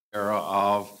modern era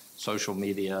of social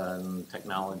media and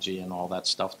technology and all that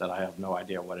stuff that I have no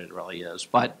idea what it really is.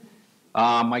 But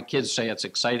my kids say it's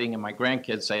exciting, and my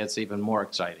grandkids say it's even more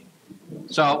exciting.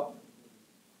 So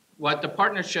what the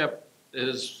partnership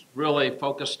is really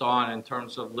focused on in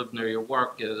terms of Live Near Your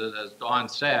Work is, as Dawn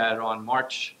said,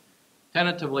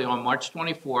 tentatively on March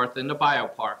 24th in the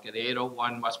Biopark at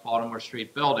 801 West Baltimore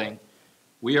Street building,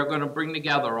 we are going to bring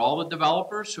together all the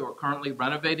developers who are currently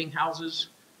renovating houses.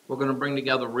 We're going to bring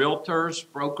together realtors,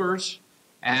 brokers,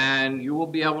 and you will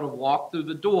be able to walk through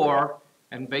the door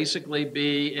and basically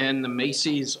be in the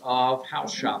Macy's of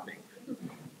house shopping.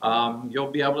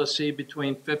 You'll be able to see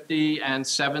between 50 and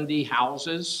 70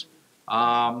 houses,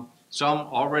 some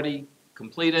already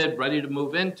completed, ready to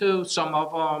move into, some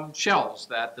of them shells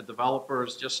that the developer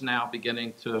is just now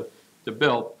beginning to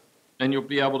build. And you'll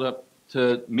be able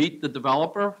to meet the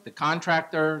developer, the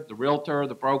contractor, the realtor,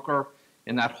 the broker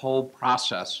in that whole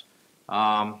process.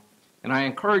 And I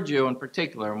encourage you in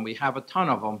particular, and we have a ton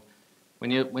of them,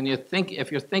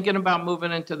 if you're thinking about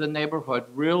moving into the neighborhood,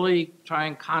 really try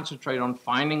and concentrate on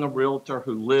finding a realtor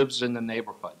who lives in the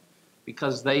neighborhood,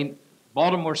 because they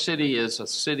Baltimore City is a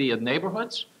city of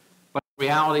neighborhoods, but in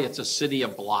reality, it's a city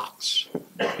of blocks.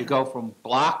 You go from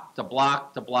block to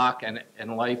block to block,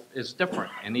 and life is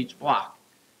different in each block,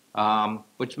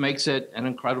 which makes it an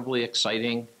incredibly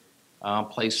exciting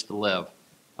place to live.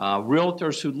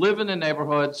 Realtors who live in the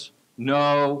neighborhoods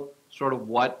know sort of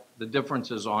what the difference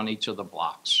is on each of the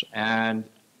blocks. And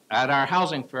at our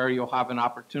housing fair, you'll have an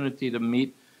opportunity to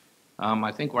meet.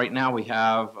 I think right now we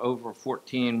have over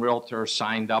 14 realtors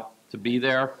signed up to be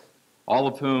there, all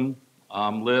of whom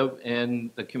live in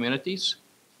the communities.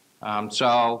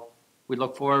 So we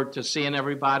look forward to seeing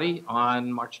everybody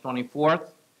on March 24th.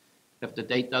 If the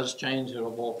date does change,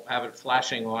 we'll have it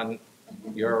flashing on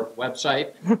your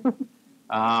website.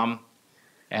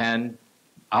 And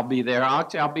I'll be there.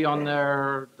 I'll be on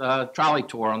their trolley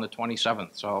tour on the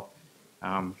 27th. So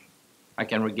I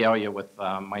can regale you with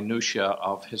minutia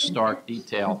of historic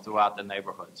detail throughout the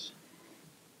neighborhoods.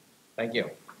 Thank you.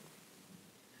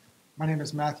 My name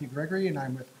is Matthew Gregory, and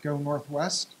I'm with Go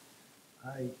Northwest.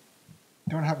 I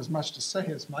don't have as much to say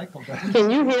as Michael does.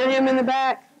 Can you hear him in the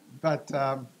back? But,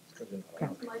 oh,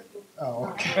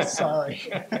 okay,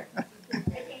 sorry.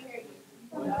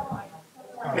 Oh,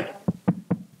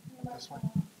 this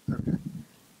one? Okay.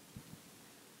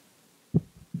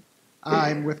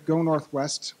 I'm with Go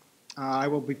Northwest. I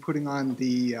will be putting on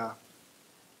the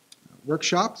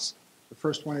workshops. The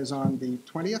first one is on the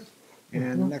 20th,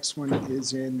 and the next one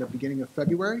is in the beginning of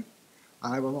February.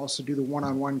 I will also do the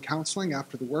one-on-one counseling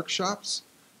after the workshops.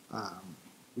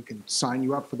 We can sign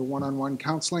you up for the one-on-one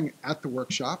counseling at the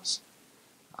workshops.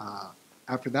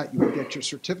 After that, you will get your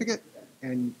certificate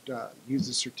and use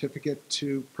the certificate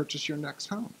to purchase your next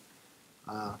home,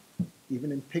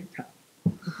 even in Pigtown.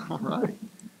 All right.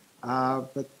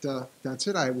 But that's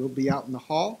it. I will be out in the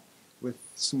hall with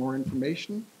some more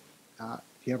information.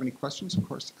 If you have any questions, of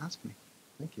course, ask me.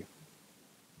 Thank you.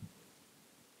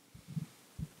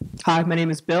 Hi, my name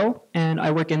is Bill, and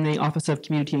I work in the Office of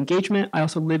Community Engagement. I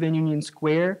also live in Union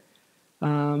Square.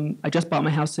 I just bought my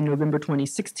house in November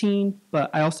 2016, but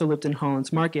I also lived in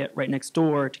Holland's Market right next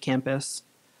door to campus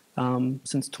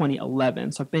since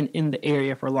 2011. So I've been in the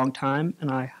area for a long time,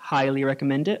 and I highly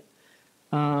recommend it.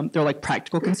 There are like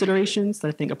practical considerations that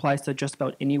I think applies to just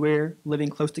about anywhere living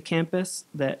close to campus,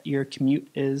 that your commute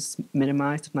is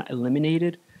minimized, if not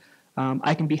eliminated.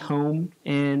 I can be home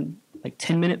in like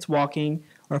 10 minutes walking,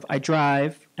 or if I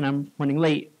drive and I'm running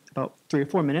late, about 3 or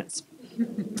 4 minutes.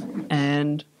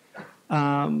 And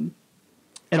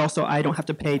also, I don't have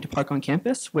to pay to park on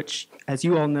campus, which, as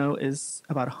you all know, is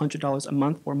about $100 a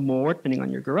month or more, depending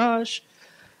on your garage.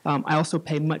 I also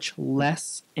pay much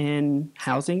less in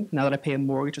housing now that I pay a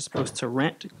mortgage as opposed to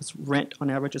rent, because rent on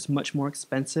average is much more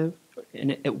expensive,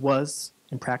 and it was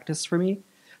in practice for me.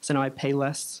 So now I pay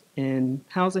less in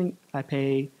housing. I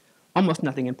pay almost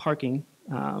nothing in parking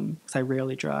because I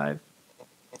rarely drive.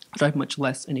 I drive much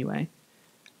less anyway.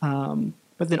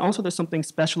 But then also there's something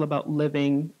special about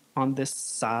living on this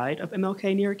side of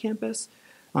MLK near campus.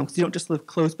 Because you don't just live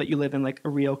close, but you live in like a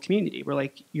real community where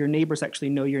like your neighbors actually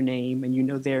know your name and you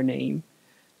know their name.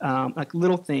 Like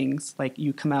little things, like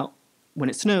you come out when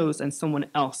it snows and someone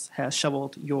else has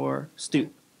shoveled your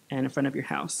stoop and in front of your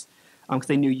house, because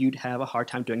they knew you'd have a hard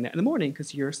time doing that in the morning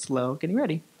because you're slow getting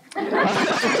ready.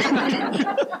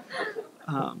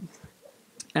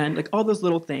 And like all those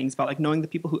little things about like knowing the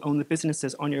people who own the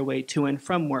businesses on your way to and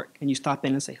from work, and you stop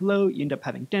in and say hello, you end up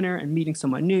having dinner and meeting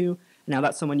someone new. And now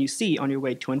that's someone you see on your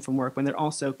way to and from work when they're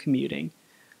also commuting.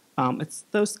 It's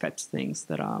those types of things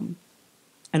that,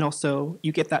 and also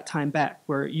you get that time back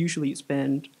where usually you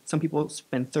spend, some people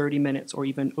spend 30 minutes or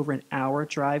even over an hour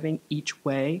driving each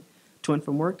way to and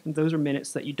from work. And those are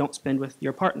minutes that you don't spend with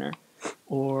your partner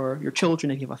or your children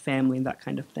if you have a family and that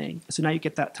kind of thing. So now you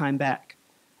get that time back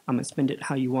and spend it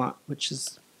how you want, which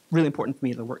is really important for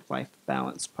me, the work-life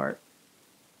balance part.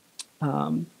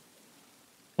 And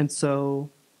so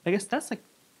I guess that's like,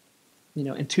 you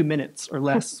know, in 2 minutes or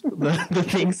less, the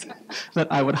things that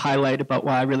I would highlight about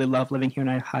why I really love living here, and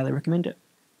I highly recommend it.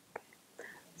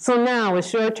 So now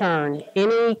it's your turn.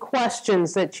 Any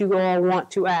questions that you all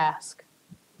want to ask?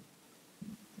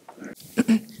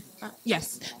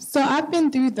 Yes. So I've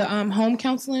been through the home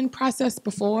counseling process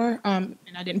before, and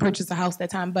I didn't purchase a house that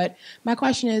time. But my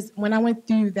question is, when I went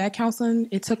through that counseling,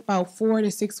 it took about 4 to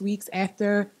 6 weeks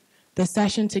after the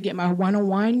session to get my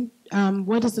one-on-one.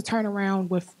 What is the turnaround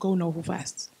with Go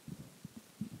Northwest?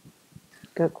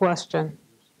 Good question.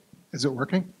 Is it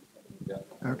working? Yeah.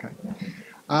 Okay.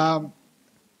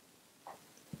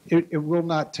 It will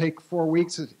not take 4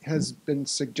 weeks. It has been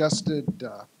suggested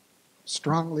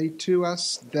strongly to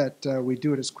us that we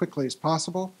do it as quickly as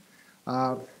possible.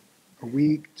 A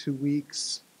week, 2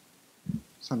 weeks,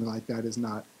 something like that is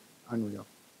not unreal.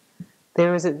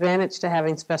 There is advantage to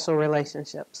having special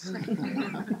relationships.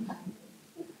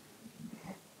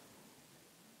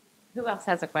 Who else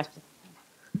has a question?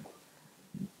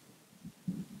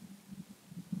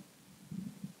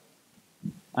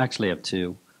 I actually have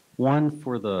two. One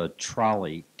for the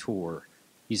trolley tour.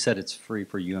 You said it's free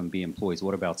for UMB employees.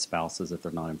 What about spouses if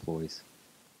they're not employees?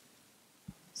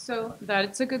 So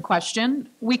that's a good question.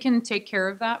 We can take care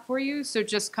of that for you. So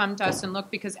just come to us and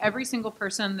look, because every single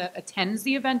person that attends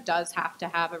the event does have to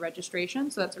have a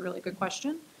registration. So that's a really good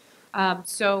question.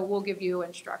 So we'll give you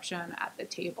instruction at the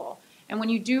table. And when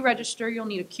you do register, you'll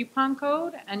need a coupon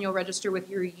code, and you'll register with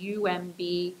your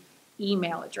UMB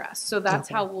email address. So that's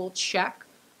how we'll check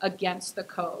against the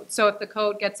code. So if the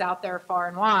code gets out there far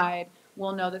and wide,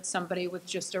 we'll know that somebody with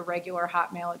just a regular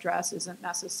Hotmail address isn't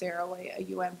necessarily a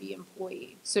UMB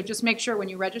employee. So just make sure when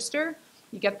you register,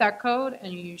 you get that code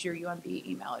and you use your UMB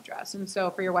email address. And so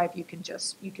for your wife, you can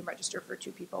register for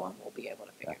 2 people, and we'll be able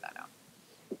to figure that out.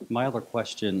 My other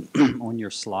question, on your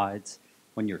slides,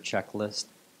 on your checklist,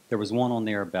 there was one on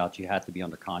there about you had to be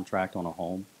under contract on a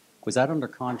home. Was that under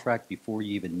contract before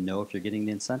you even know if you're getting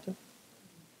the incentive?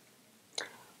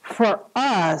 For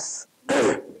us,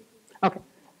 okay.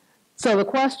 So the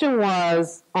question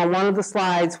was, on one of the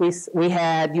slides we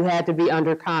had, you had to be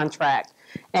under contract.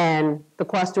 And the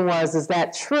question was, is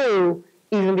that true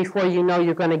even before you know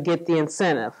you're going to get the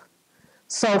incentive?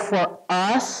 So for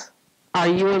us, our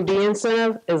UMB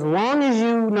incentive, as long as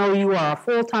you know you are a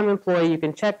full-time employee, you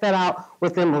can check that out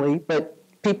with Emily, but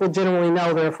people generally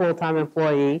know they're a full-time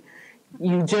employee.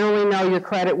 You generally know your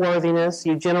credit worthiness.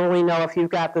 You generally know if you've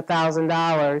got the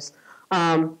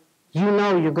 $1,000. You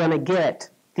know you're going to get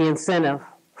the incentive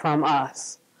from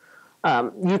us.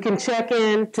 You can check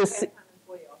in to see.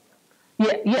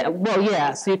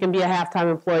 So you can be a half-time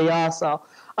employee also.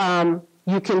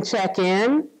 You can check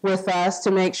in with us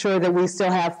to make sure that we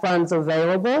still have funds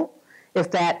available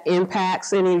if that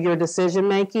impacts any of your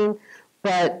decision-making.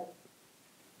 But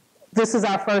this is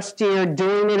our first year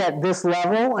doing it at this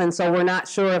level, and so we're not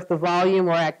sure if the volume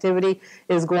or activity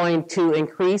is going to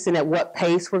increase and at what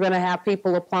pace we're going to have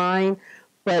people applying.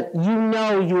 But you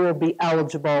know you will be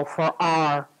eligible for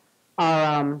our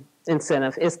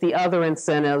incentive. It's the other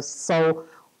incentives. So,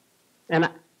 and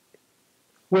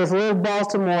with Live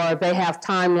Baltimore, they have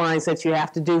timelines that you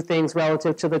have to do things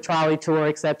relative to the trolley tour,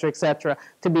 et cetera,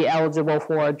 to be eligible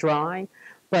for a drawing.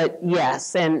 But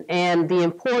yes, and the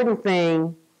important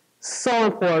thing, so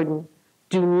important,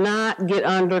 do not get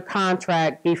under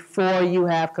contract before you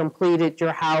have completed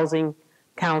your housing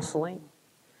counseling.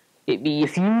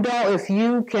 If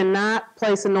you cannot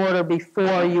place an order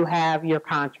before you have your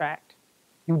contract,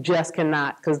 you just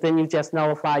cannot, because then you just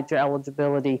nullified your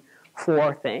eligibility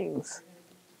for things.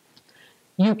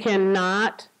 You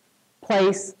cannot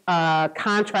place a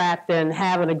contract and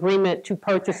have an agreement to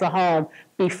purchase a home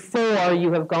before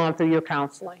you have gone through your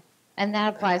counseling. And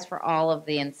that applies for all of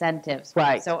the incentives.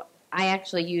 Right. So I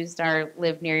actually used our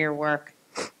Live Near Your Work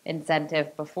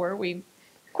incentive before we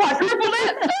quadrupled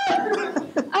it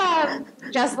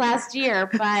just last year.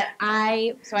 But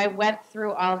I went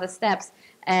through all the steps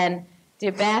and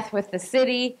did Beth with the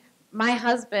city. My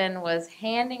husband was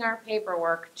handing our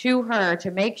paperwork to her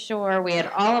to make sure we had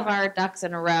all of our ducks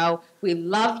in a row. We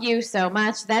love you so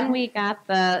much. Then we got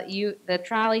the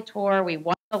trolley tour. We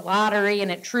won the lottery,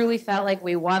 and it truly felt like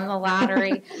we won the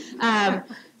lottery.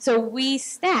 So we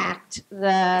stacked.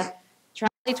 The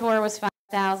trolley tour was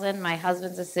 $5,000. My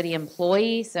husband's a city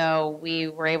employee, so we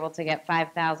were able to get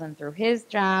 $5,000 through his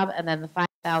job, and then the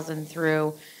 $5,000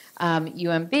 through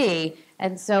UMB.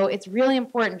 And so it's really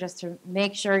important just to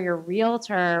make sure your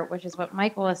realtor, which is what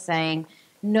Michael was saying,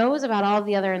 knows about all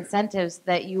the other incentives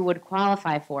that you would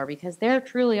qualify for, because there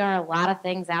truly are a lot of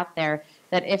things out there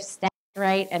that if stacked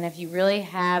right and if you really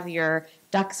have your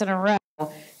ducks in a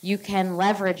row, you can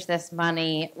leverage this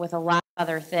money with a lot of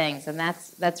other things, and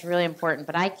that's really important.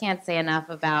 But I can't say enough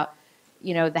about,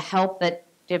 the help that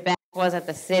Beth was at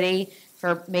the city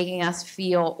for making us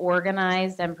feel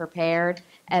organized and prepared.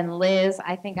 And Liz,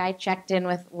 I think I checked in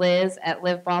with Liz at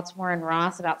Live Baltimore and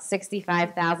Ross about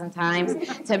 65,000 times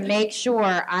to make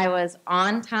sure I was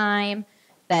on time,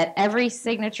 that every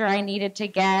signature I needed to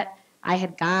get, I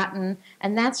had gotten.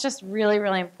 And that's just really,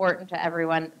 really important to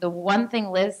everyone. The one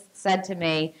thing Liz said to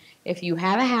me, if you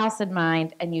have a house in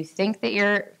mind and you think that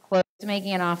you're close to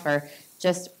making an offer,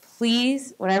 just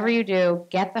please, whatever you do,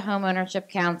 get the homeownership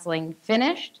counseling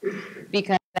finished,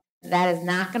 because that is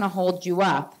not going to hold you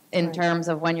up in terms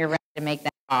of when you're ready to make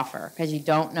that offer, because you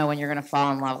don't know when you're going to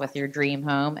fall in love with your dream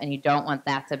home, and you don't want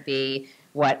that to be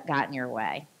what got in your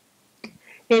way.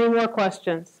 Any more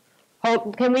questions?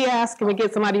 Hold, can we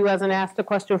get somebody who hasn't asked a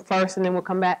question first, and then we'll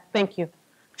come back? Thank you.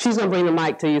 She's gonna bring the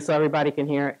mic to you so everybody can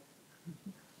hear it.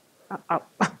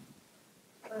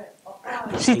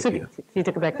 She took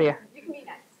it back there.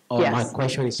 Yes. My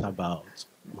question is about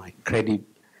my credit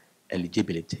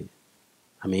eligibility.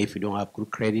 I mean, if you don't have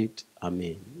good credit, I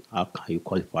mean, how can you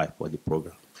qualify for the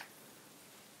program?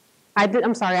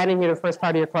 I'm sorry, I didn't hear the first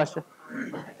part of your question.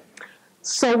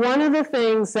 So one of the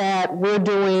things that we're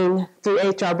doing through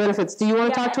HR benefits, do you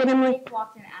want to talk to it, Emily? You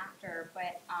walked in after,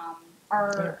 but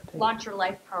our Launch Your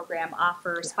Life program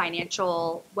offers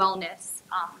financial wellness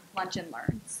lunch and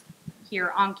learns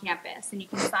here on campus, and you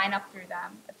can sign up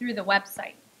through the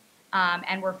website.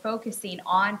 And we're focusing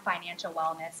on financial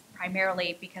wellness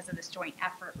primarily because of this joint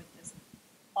effort with this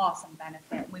awesome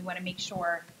benefit. We want to make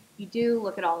sure you do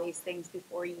look at all these things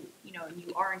before you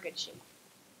are in good shape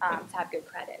to have good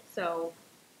credit. So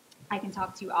I can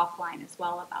talk to you offline as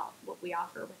well about what we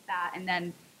offer with that. And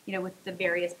then, with the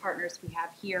various partners we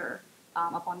have here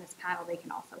up on this panel, they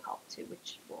can also help too,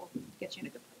 which will get you in a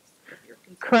good place if you're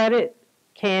concerned. Credit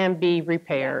can be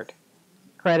repaired. Yes.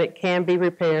 Credit can be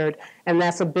repaired, and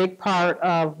that's a big part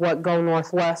of what Go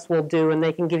Northwest will do, and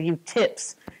they can give you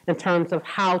tips in terms of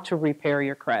how to repair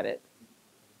your credit.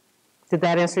 Did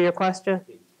that answer your question?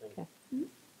 Okay.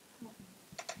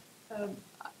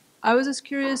 I was just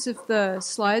curious if the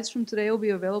slides from today will be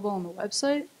available on the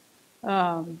website,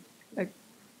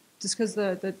 just because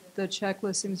the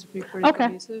checklist seems to be pretty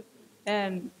cohesive,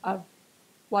 and I've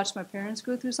watched my parents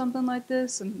go through something like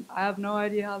this, and I have no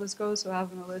idea how this goes, so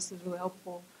having a list is really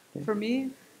helpful for me.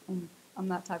 I'm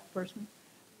that type of person.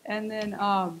 And then,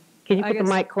 can you put the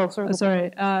mic closer?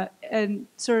 Sorry. And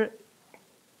sir,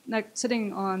 like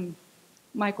sitting on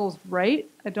Michael's right,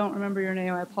 I don't remember your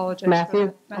name. I apologize.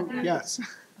 Matthew. Matthew? Yes.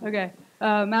 Okay.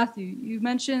 Matthew, you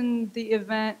mentioned the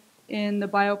event in the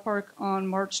biopark on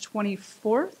March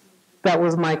 24th. That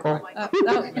was Michael.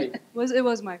 It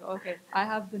was Michael. Okay, I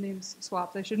have the names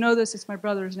swapped. I should know this. It's my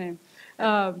brother's name.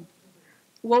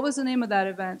 What was the name of that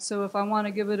event? So if I want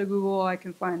to give it a Google, I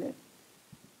can find it.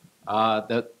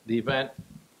 The event.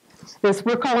 Yes,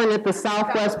 we're calling it the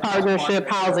Southwest Partnership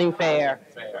Housing Fair.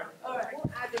 All right.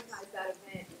 We'll advertise that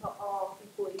event to all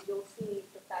employees. You'll see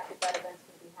the fact that event's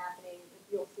going to be happening.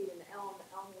 You'll see it in the Elm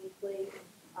Weekly.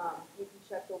 You can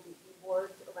check. There'll be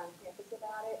boards around campus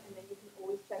about it, and then you can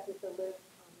always check with the Live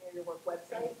Near Your Work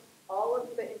website. All of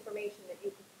the information that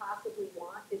you could possibly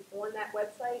want is on that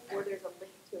website, or there's a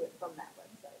link to it from that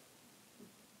website.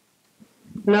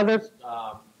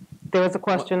 There was a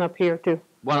question up here too.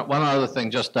 One other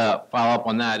thing, just to follow up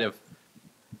on that, if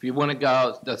you want to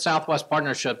go, the Southwest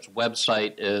Partnership's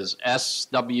website is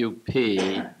swpbal.org.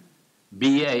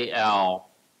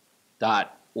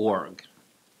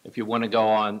 If you want to go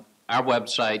on our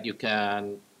website, you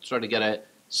can sort of get a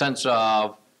sense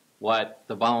of what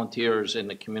the volunteers in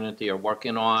the community are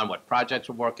working on, what projects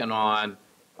we're working on.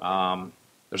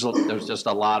 There's just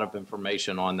a lot of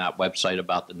information on that website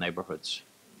about the neighborhoods.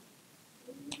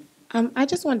 I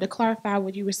just wanted to clarify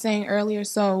what you were saying earlier.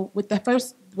 So with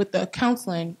the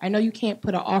counseling, I know you can't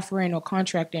put an offer in or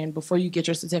contract in before you get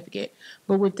your certificate.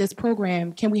 But with this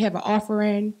program, can we have an offer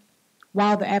in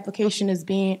while the application is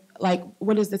being, like,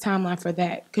 what is the timeline for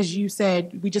that? Because you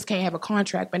said we just can't have a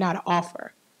contract but not an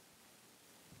offer.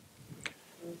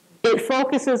 It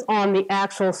focuses on the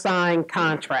actual signed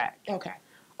contract. Okay.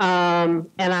 And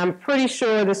I'm pretty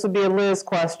sure this would be a Liz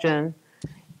question.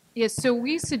 Yes, so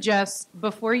we suggest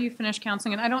before you finish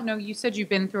counseling, and I don't know, you said you've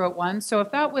been through it once, so if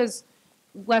that was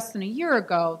less than a year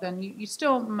ago, then you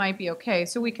still might be okay,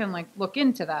 so we can look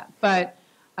into that. But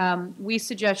we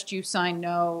suggest you sign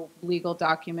no legal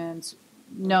documents,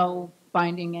 no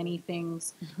binding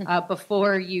anythings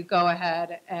before you go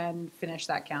ahead and finish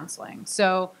that counseling.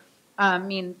 So,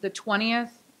 the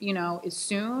 20th, is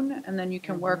soon, and then you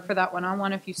can work for that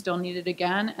one-on-one if you still need it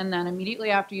again. And then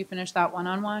immediately after you finish that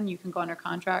one-on-one, you can go under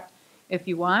contract if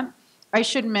you want. I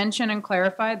should mention and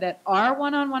clarify that our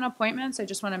one-on-one appointments, I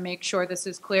just want to make sure this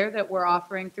is clear, that we're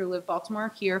offering through Live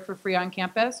Baltimore here for free on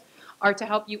campus, are to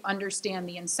help you understand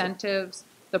the incentives,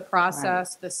 the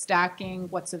process, the stacking,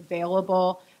 what's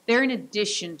available. They're in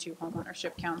addition to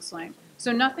homeownership counseling.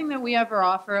 So nothing that we ever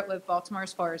offer at Live Baltimore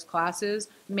as far as classes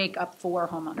make up for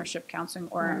homeownership counseling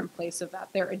or in place of that.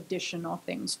 They're additional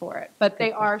things for it. But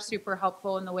they are super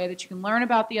helpful in the way that you can learn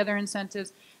about the other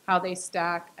incentives, how they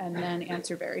stack, and then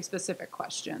answer very specific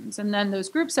questions. And then those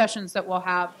group sessions that we'll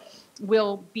have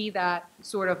will be that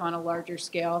sort of on a larger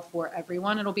scale for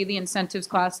everyone. It'll be the incentives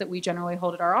class that we generally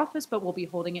hold at our office, but we'll be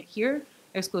holding it here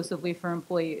exclusively for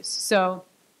employees. So,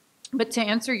 but to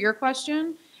answer your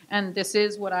question, and this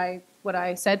is what I what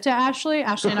I said to Ashley.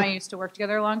 Ashley and I used to work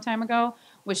together a long time ago,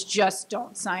 was just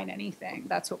don't sign anything.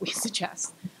 That's what we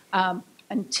suggest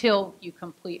until you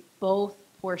complete both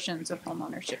portions of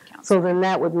homeownership counseling. So then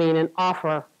that would mean an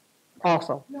offer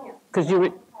also? No. Because you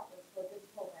would, For this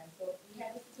program, so we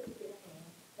have a certificate in hand,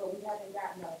 so we haven't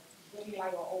gotten a green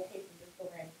light or okay from this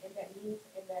program, and that means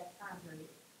in that time period,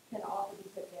 can offer be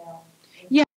put down.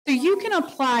 Yeah, so you can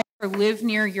apply for live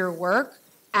near your work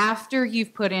after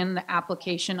you've put in the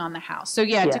application on the house. So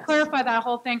yeah, to Yes. clarify that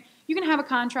whole thing, you can have a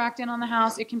contract in on the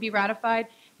house, it can be ratified,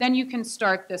 then you can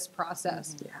start this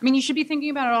process. I mean, you should be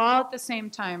thinking about it all at the same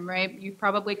time, right? You've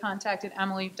probably contacted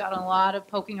Emily, you've done a lot of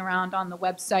poking around on the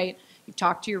website, you've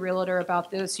talked to your realtor about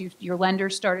this, your lender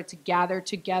started to gather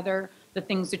together the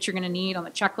things that you're going to need on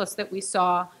the checklist that we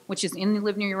saw, which is in the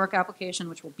Live Near Your Work application,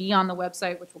 which will be on the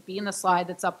website, which will be in the slide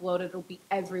that's uploaded. It'll be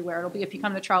everywhere. It'll be, if you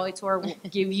come to the trolley tour, we'll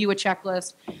give you a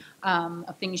checklist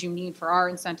of things you need for our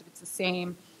incentive. It's the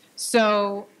same.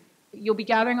 So you'll be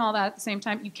gathering all that at the same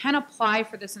time. You can apply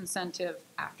for this incentive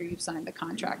after you've signed the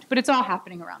contract, but it's all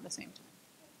happening around the same time.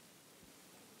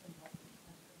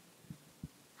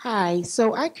 Hi,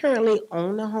 so I currently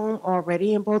own a home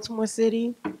already in Baltimore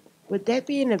City. Would that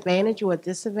be an advantage or a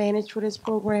disadvantage for this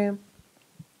program?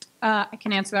 I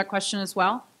can answer that question as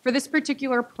well. For this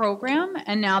particular program,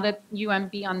 and now that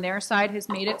UMB on their side has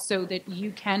made it so that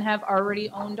you can have already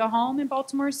owned a home in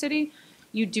Baltimore City,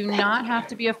 you do not have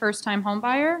to be a first-time home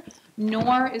buyer,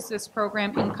 nor is this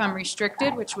program income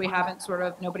restricted, which we haven't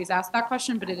nobody's asked that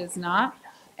question, but it is not.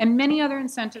 And many other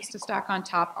incentives to stack on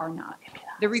top are not.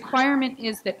 The requirement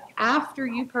is that after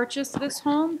you purchase this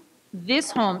home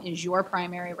is your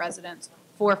primary residence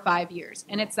for 5 years.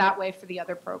 And it's that way for the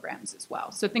other programs as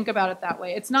well. So think about it that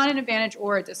way. It's not an advantage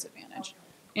or a disadvantage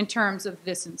in terms of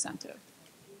this incentive.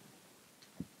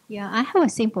 Yeah, I have a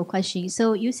simple question.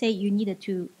 So you say you needed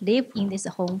to live in this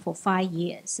home for 5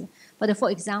 years. But for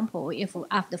example, if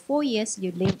after 4 years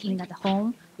you live in that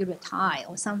home, you retire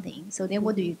or something. So then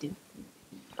what do you do?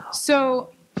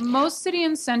 So most city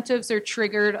incentives are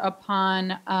triggered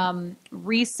upon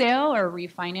resale or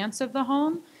refinance of the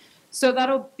home. So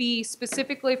that'll be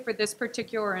specifically for this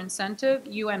particular incentive.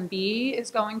 UMB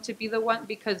is going to be the one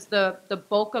because the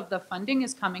bulk of the funding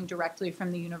is coming directly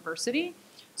from the university.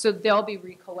 So they'll be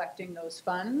recollecting those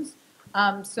funds.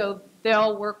 So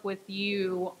they'll work with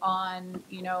you on,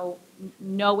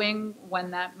 knowing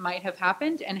when that might have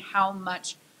happened and how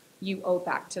much you owe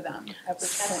back to them.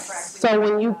 so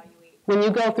when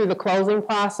you go through the closing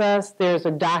process, there's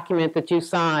a document that you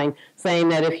sign saying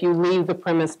that if you leave the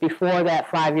premise before that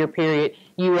 5-year period,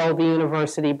 you owe the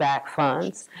university back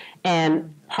funds.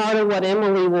 And part of what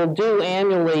Emily will do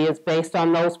annually is based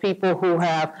on those people who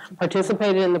have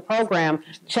participated in the program,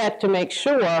 check to make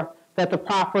sure that the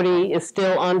property is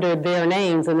still under their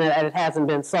names and that it hasn't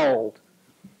been sold.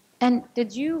 And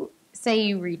did you say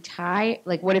you retire?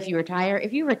 Like, what if you retire?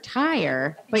 If you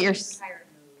retire, but you're...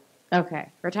 Okay.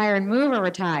 Retire and move or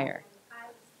retire?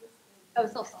 Oh,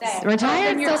 so stay. Retire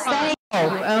and still stay. You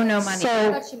owe no money.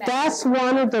 So that's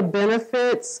one of the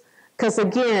benefits, because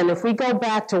again, if we go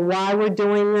back to why we're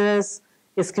doing this,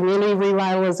 it's community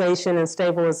revitalization and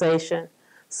stabilization.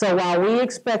 So while we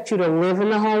expect you to live in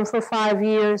the home for 5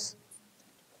 years,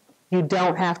 you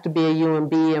don't have to be a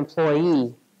UMB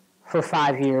employee for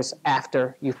 5 years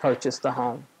after you've purchased the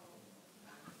home.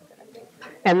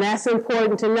 And that's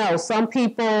important to know. Some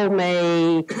people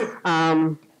may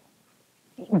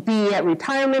be at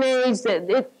retirement age,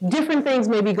 different things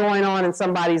may be going on in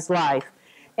somebody's life.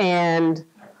 And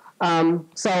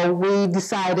so we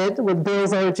decided, with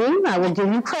Bill's urging, I will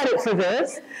give you credit for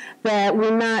this, that we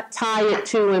not tie it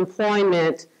to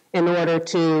employment in order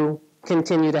to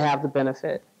continue to have the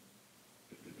benefit.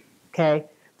 Okay?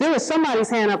 There was somebody's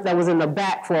hand up that was in the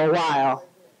back for a while.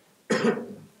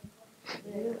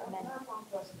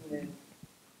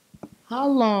 How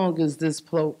long is this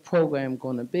program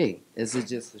going to be? Is it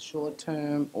just a short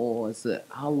term, or is it,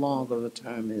 how long of a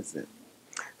term is it?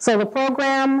 So the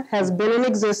program has been in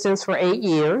existence for 8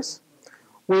 years.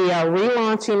 We are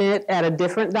relaunching it at a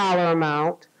different dollar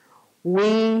amount.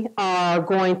 We are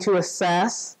going to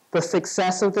assess the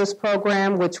success of this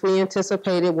program, which we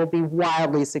anticipated will be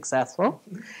wildly successful.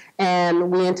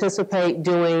 And we anticipate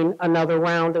doing another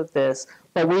round of this.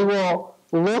 But we will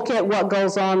look at what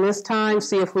goes on this time,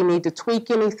 see if we need to tweak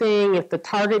anything, if the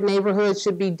target neighborhood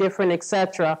should be different, et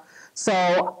cetera.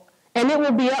 So, and it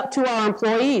will be up to our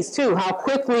employees too, how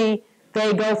quickly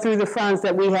they go through the funds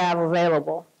that we have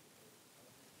available.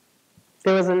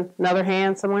 There was another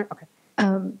hand somewhere? Okay.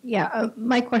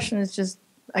 My question is just,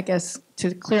 I guess,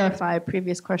 to clarify a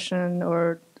previous question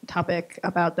or topic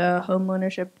about the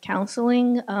homeownership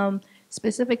counseling.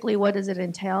 specifically, what does it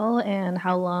entail and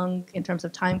how long in terms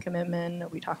of time commitment are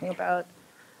we talking about?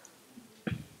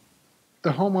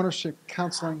 The homeownership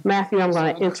counseling. Matthew, I'm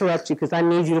going to interrupt you because I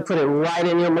need you to put it right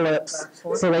in your lips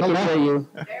so they can hear you.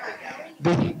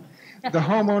 The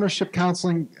homeownership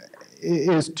counseling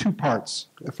is two parts.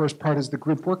 The first part is the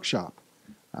group workshop.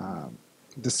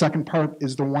 The second part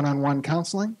is the one-on-one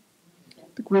counseling.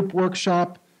 The group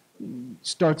workshop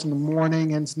starts in the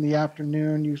morning, ends in the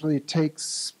afternoon. Usually it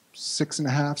takes 6.5,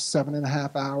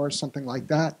 7.5 hours, something like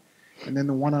that. And then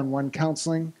the one-on-one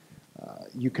counseling,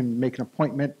 you can make an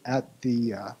appointment at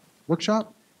the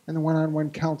workshop, and the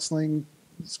one-on-one counseling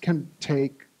can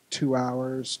take 2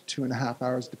 hours, 2.5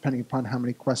 hours, depending upon how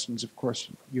many questions, of course,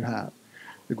 you have.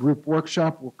 The group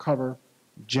workshop will cover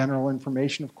general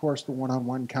information. Of course, the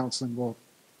one-on-one counseling will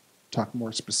talk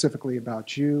more specifically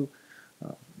about you,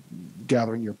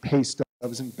 gathering your pay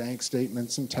stubs and bank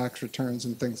statements and tax returns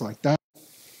and things like that.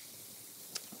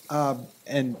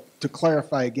 And to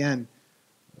clarify again,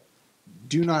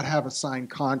 do not have a signed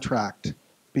contract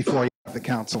before you have the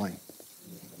counseling.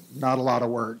 Not a lot of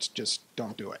words, just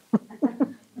don't do it.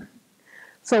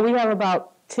 So we have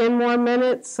about 10 more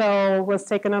minutes, so let's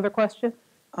take another question.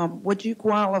 Would you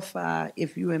qualify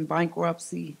if you're in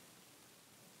bankruptcy?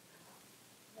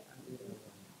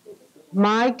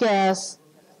 My guess,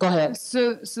 go ahead.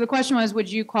 So the question was,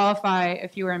 would you qualify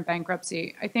if you were in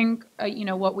bankruptcy? I think,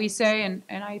 what we say, and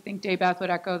I think Daybeth would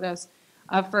echo this,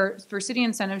 for city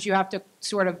incentives, you have to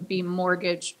sort of be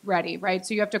mortgage ready, right?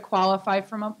 So you have to qualify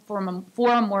for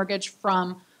a mortgage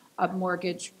from a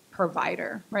mortgage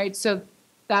provider, right? So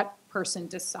that person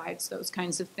decides those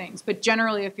kinds of things. But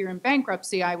generally, if you're in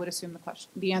bankruptcy, I would assume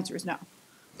the answer is no.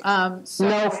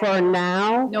 No for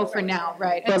now? No for now,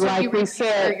 right. But Until like you we repair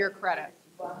said, your credit.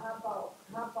 Well,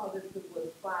 how about if it was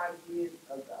 5 years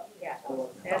ago? Yeah,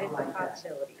 that is a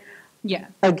possibility. Yeah.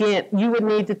 Again, you would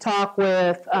need to talk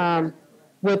with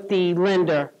the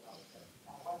lender.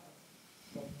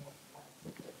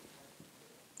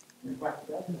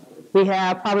 We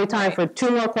have probably time for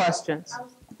 2 more questions.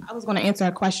 I was going to answer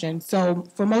a question. So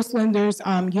for most lenders,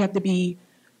 you have to be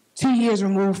 2 years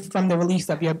removed from the release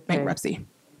of your bankruptcy.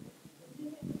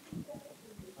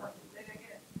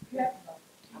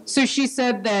 So she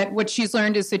said that what she's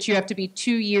learned is that you have to be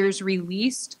 2 years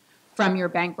released from your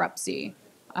bankruptcy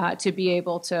to be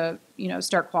able to,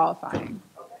 start qualifying.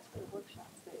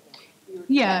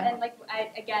 Yeah. And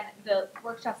again, the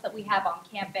workshops that we have on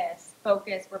campus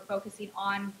we're focusing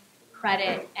on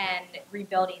credit and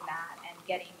rebuilding that and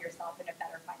getting yourself in a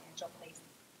better financial place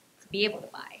to be able to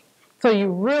buy. So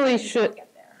you really should,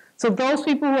 so those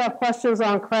people who have questions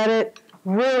on credit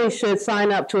really should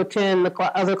sign up to attend the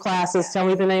other classes. Tell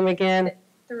me the name again.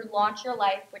 Through Launch Your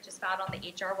Life, which is found on the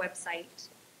HR website.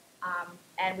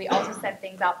 And we also send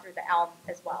things out through the ELM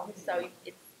as well. So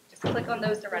just click on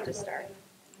those to register.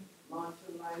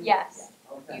 Yes,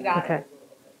 you got it.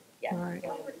 Yes. All right.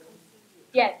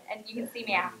 Yes, and you can see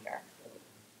me after.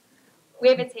 We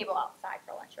have a table outside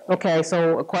for Launch Your Life. Okay,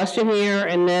 so a question here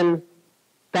and then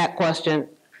that question.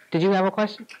 Did you have a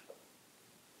question?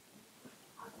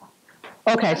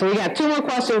 Okay, so we got 2 more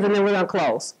questions and then we're going to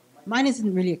close. Mine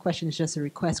isn't really a question, it's just a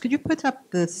request. Could you put up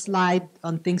the slide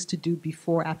on things to do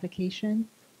before application?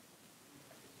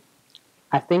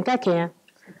 I think I can.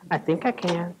 I think I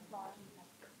can.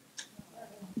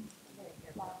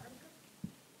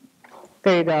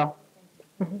 There you go.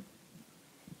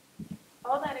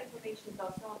 All that information is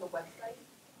also on the website,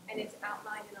 and it's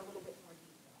outlined in a little bit more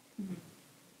detail.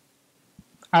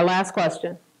 Our last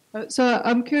question. So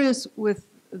I'm curious with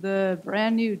the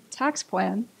brand new tax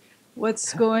plan,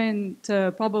 what's going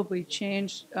to probably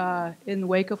change in the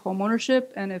wake of homeownership,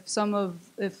 and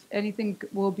if anything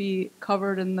will be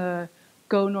covered in the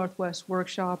Go Northwest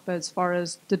workshop as far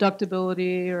as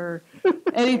deductibility or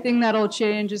anything that'll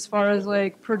change as far as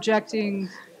like projecting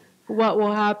what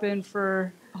will happen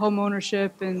for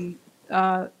homeownership and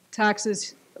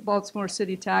taxes. Baltimore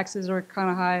City taxes are kind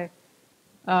of high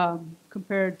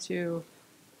compared to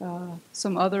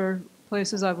some other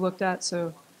places I've looked at,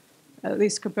 so at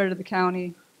least compared to the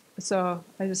county. So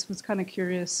I just was kind of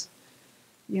curious,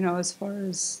 as far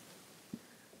as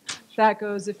that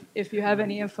goes, if you have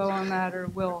any info on that or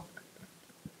will.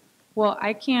 Well,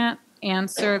 I can't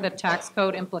answer the tax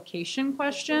code implication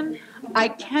question. I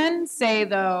can say,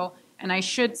 though, and I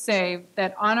should say,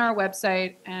 that on our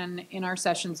website and in our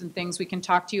sessions and things, we can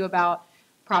talk to you about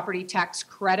property tax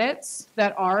credits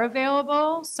that are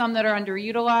available, some that are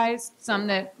underutilized, some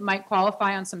that might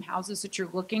qualify on some houses that you're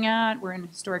looking at. We're in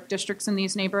historic districts in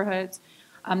these neighborhoods.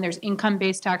 There's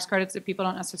income-based tax credits that people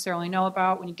don't necessarily know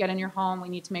about. When you get in your home, we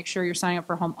need to make sure you're signing up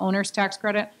for homeowners tax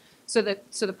credit. So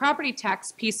the property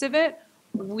tax piece of it,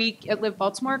 we at Live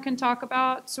Baltimore can talk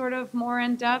about sort of more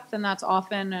in depth, and that's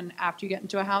often an after you get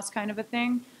into a house kind of a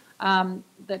thing.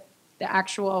 The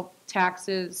actual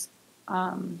taxes,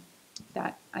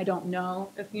 that I don't know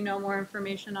if you know more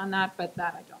information on that, but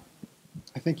that I don't.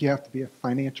 I think you have to be a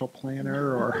financial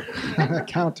planner or an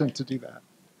accountant to do that.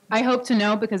 I hope to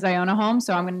know because I own a home,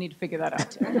 so I'm going to need to figure that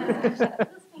out too.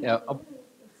 Yeah.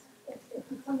 If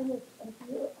you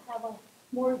have a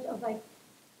mortgage of like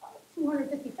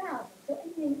 250,000, so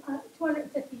anything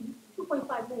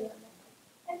 2.5 million,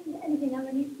 anything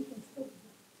underneath you can still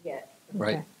get.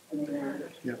 Right.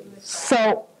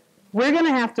 So we're going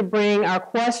to have to bring our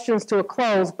questions to a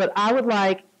close, but I would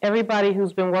like everybody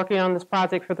who's been working on this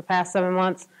project for the past 7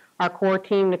 months, our core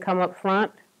team, to come up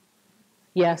front.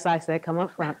 Yes, I said come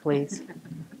up front, please.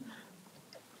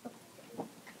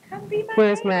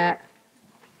 Where's Matt?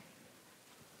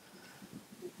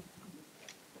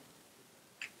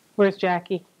 Where's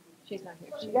Jackie? She's not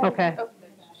here. Okay.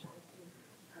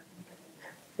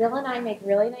 Bill and I make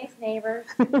really nice neighbors.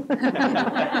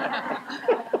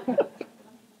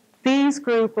 These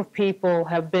group of people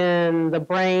have been the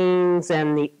brains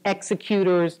and the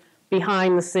executors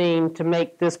behind the scene to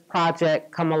make this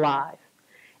project come alive.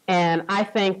 And I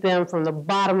thank them from the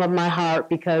bottom of my heart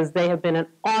because they have been an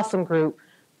awesome group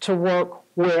to work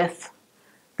with.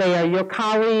 They are your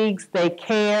colleagues, they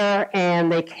care,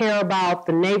 and they care about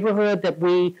the neighborhood that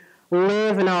we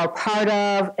live and are a part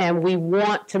of, and we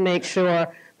want to make sure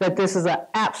that this is an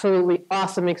absolutely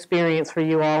awesome experience for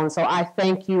you all. And so I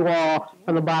thank you all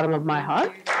from the bottom of my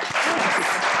heart.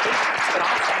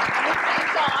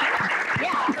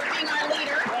 Yeah, for being our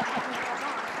leader.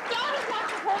 Dawn is not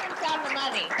supporting down the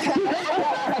money.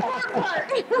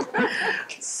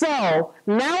 So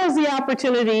now is the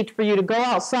opportunity for you to go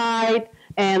outside,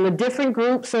 and the different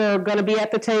groups are going to be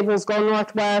at the tables. Go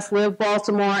Northwest, Live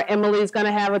Baltimore. Emily's going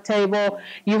to have a table.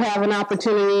 You have an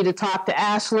opportunity to talk to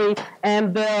Ashley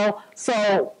and Bill.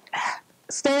 So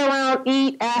stay around,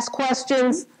 eat, ask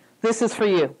questions. This is for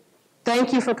you.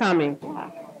 Thank you for coming.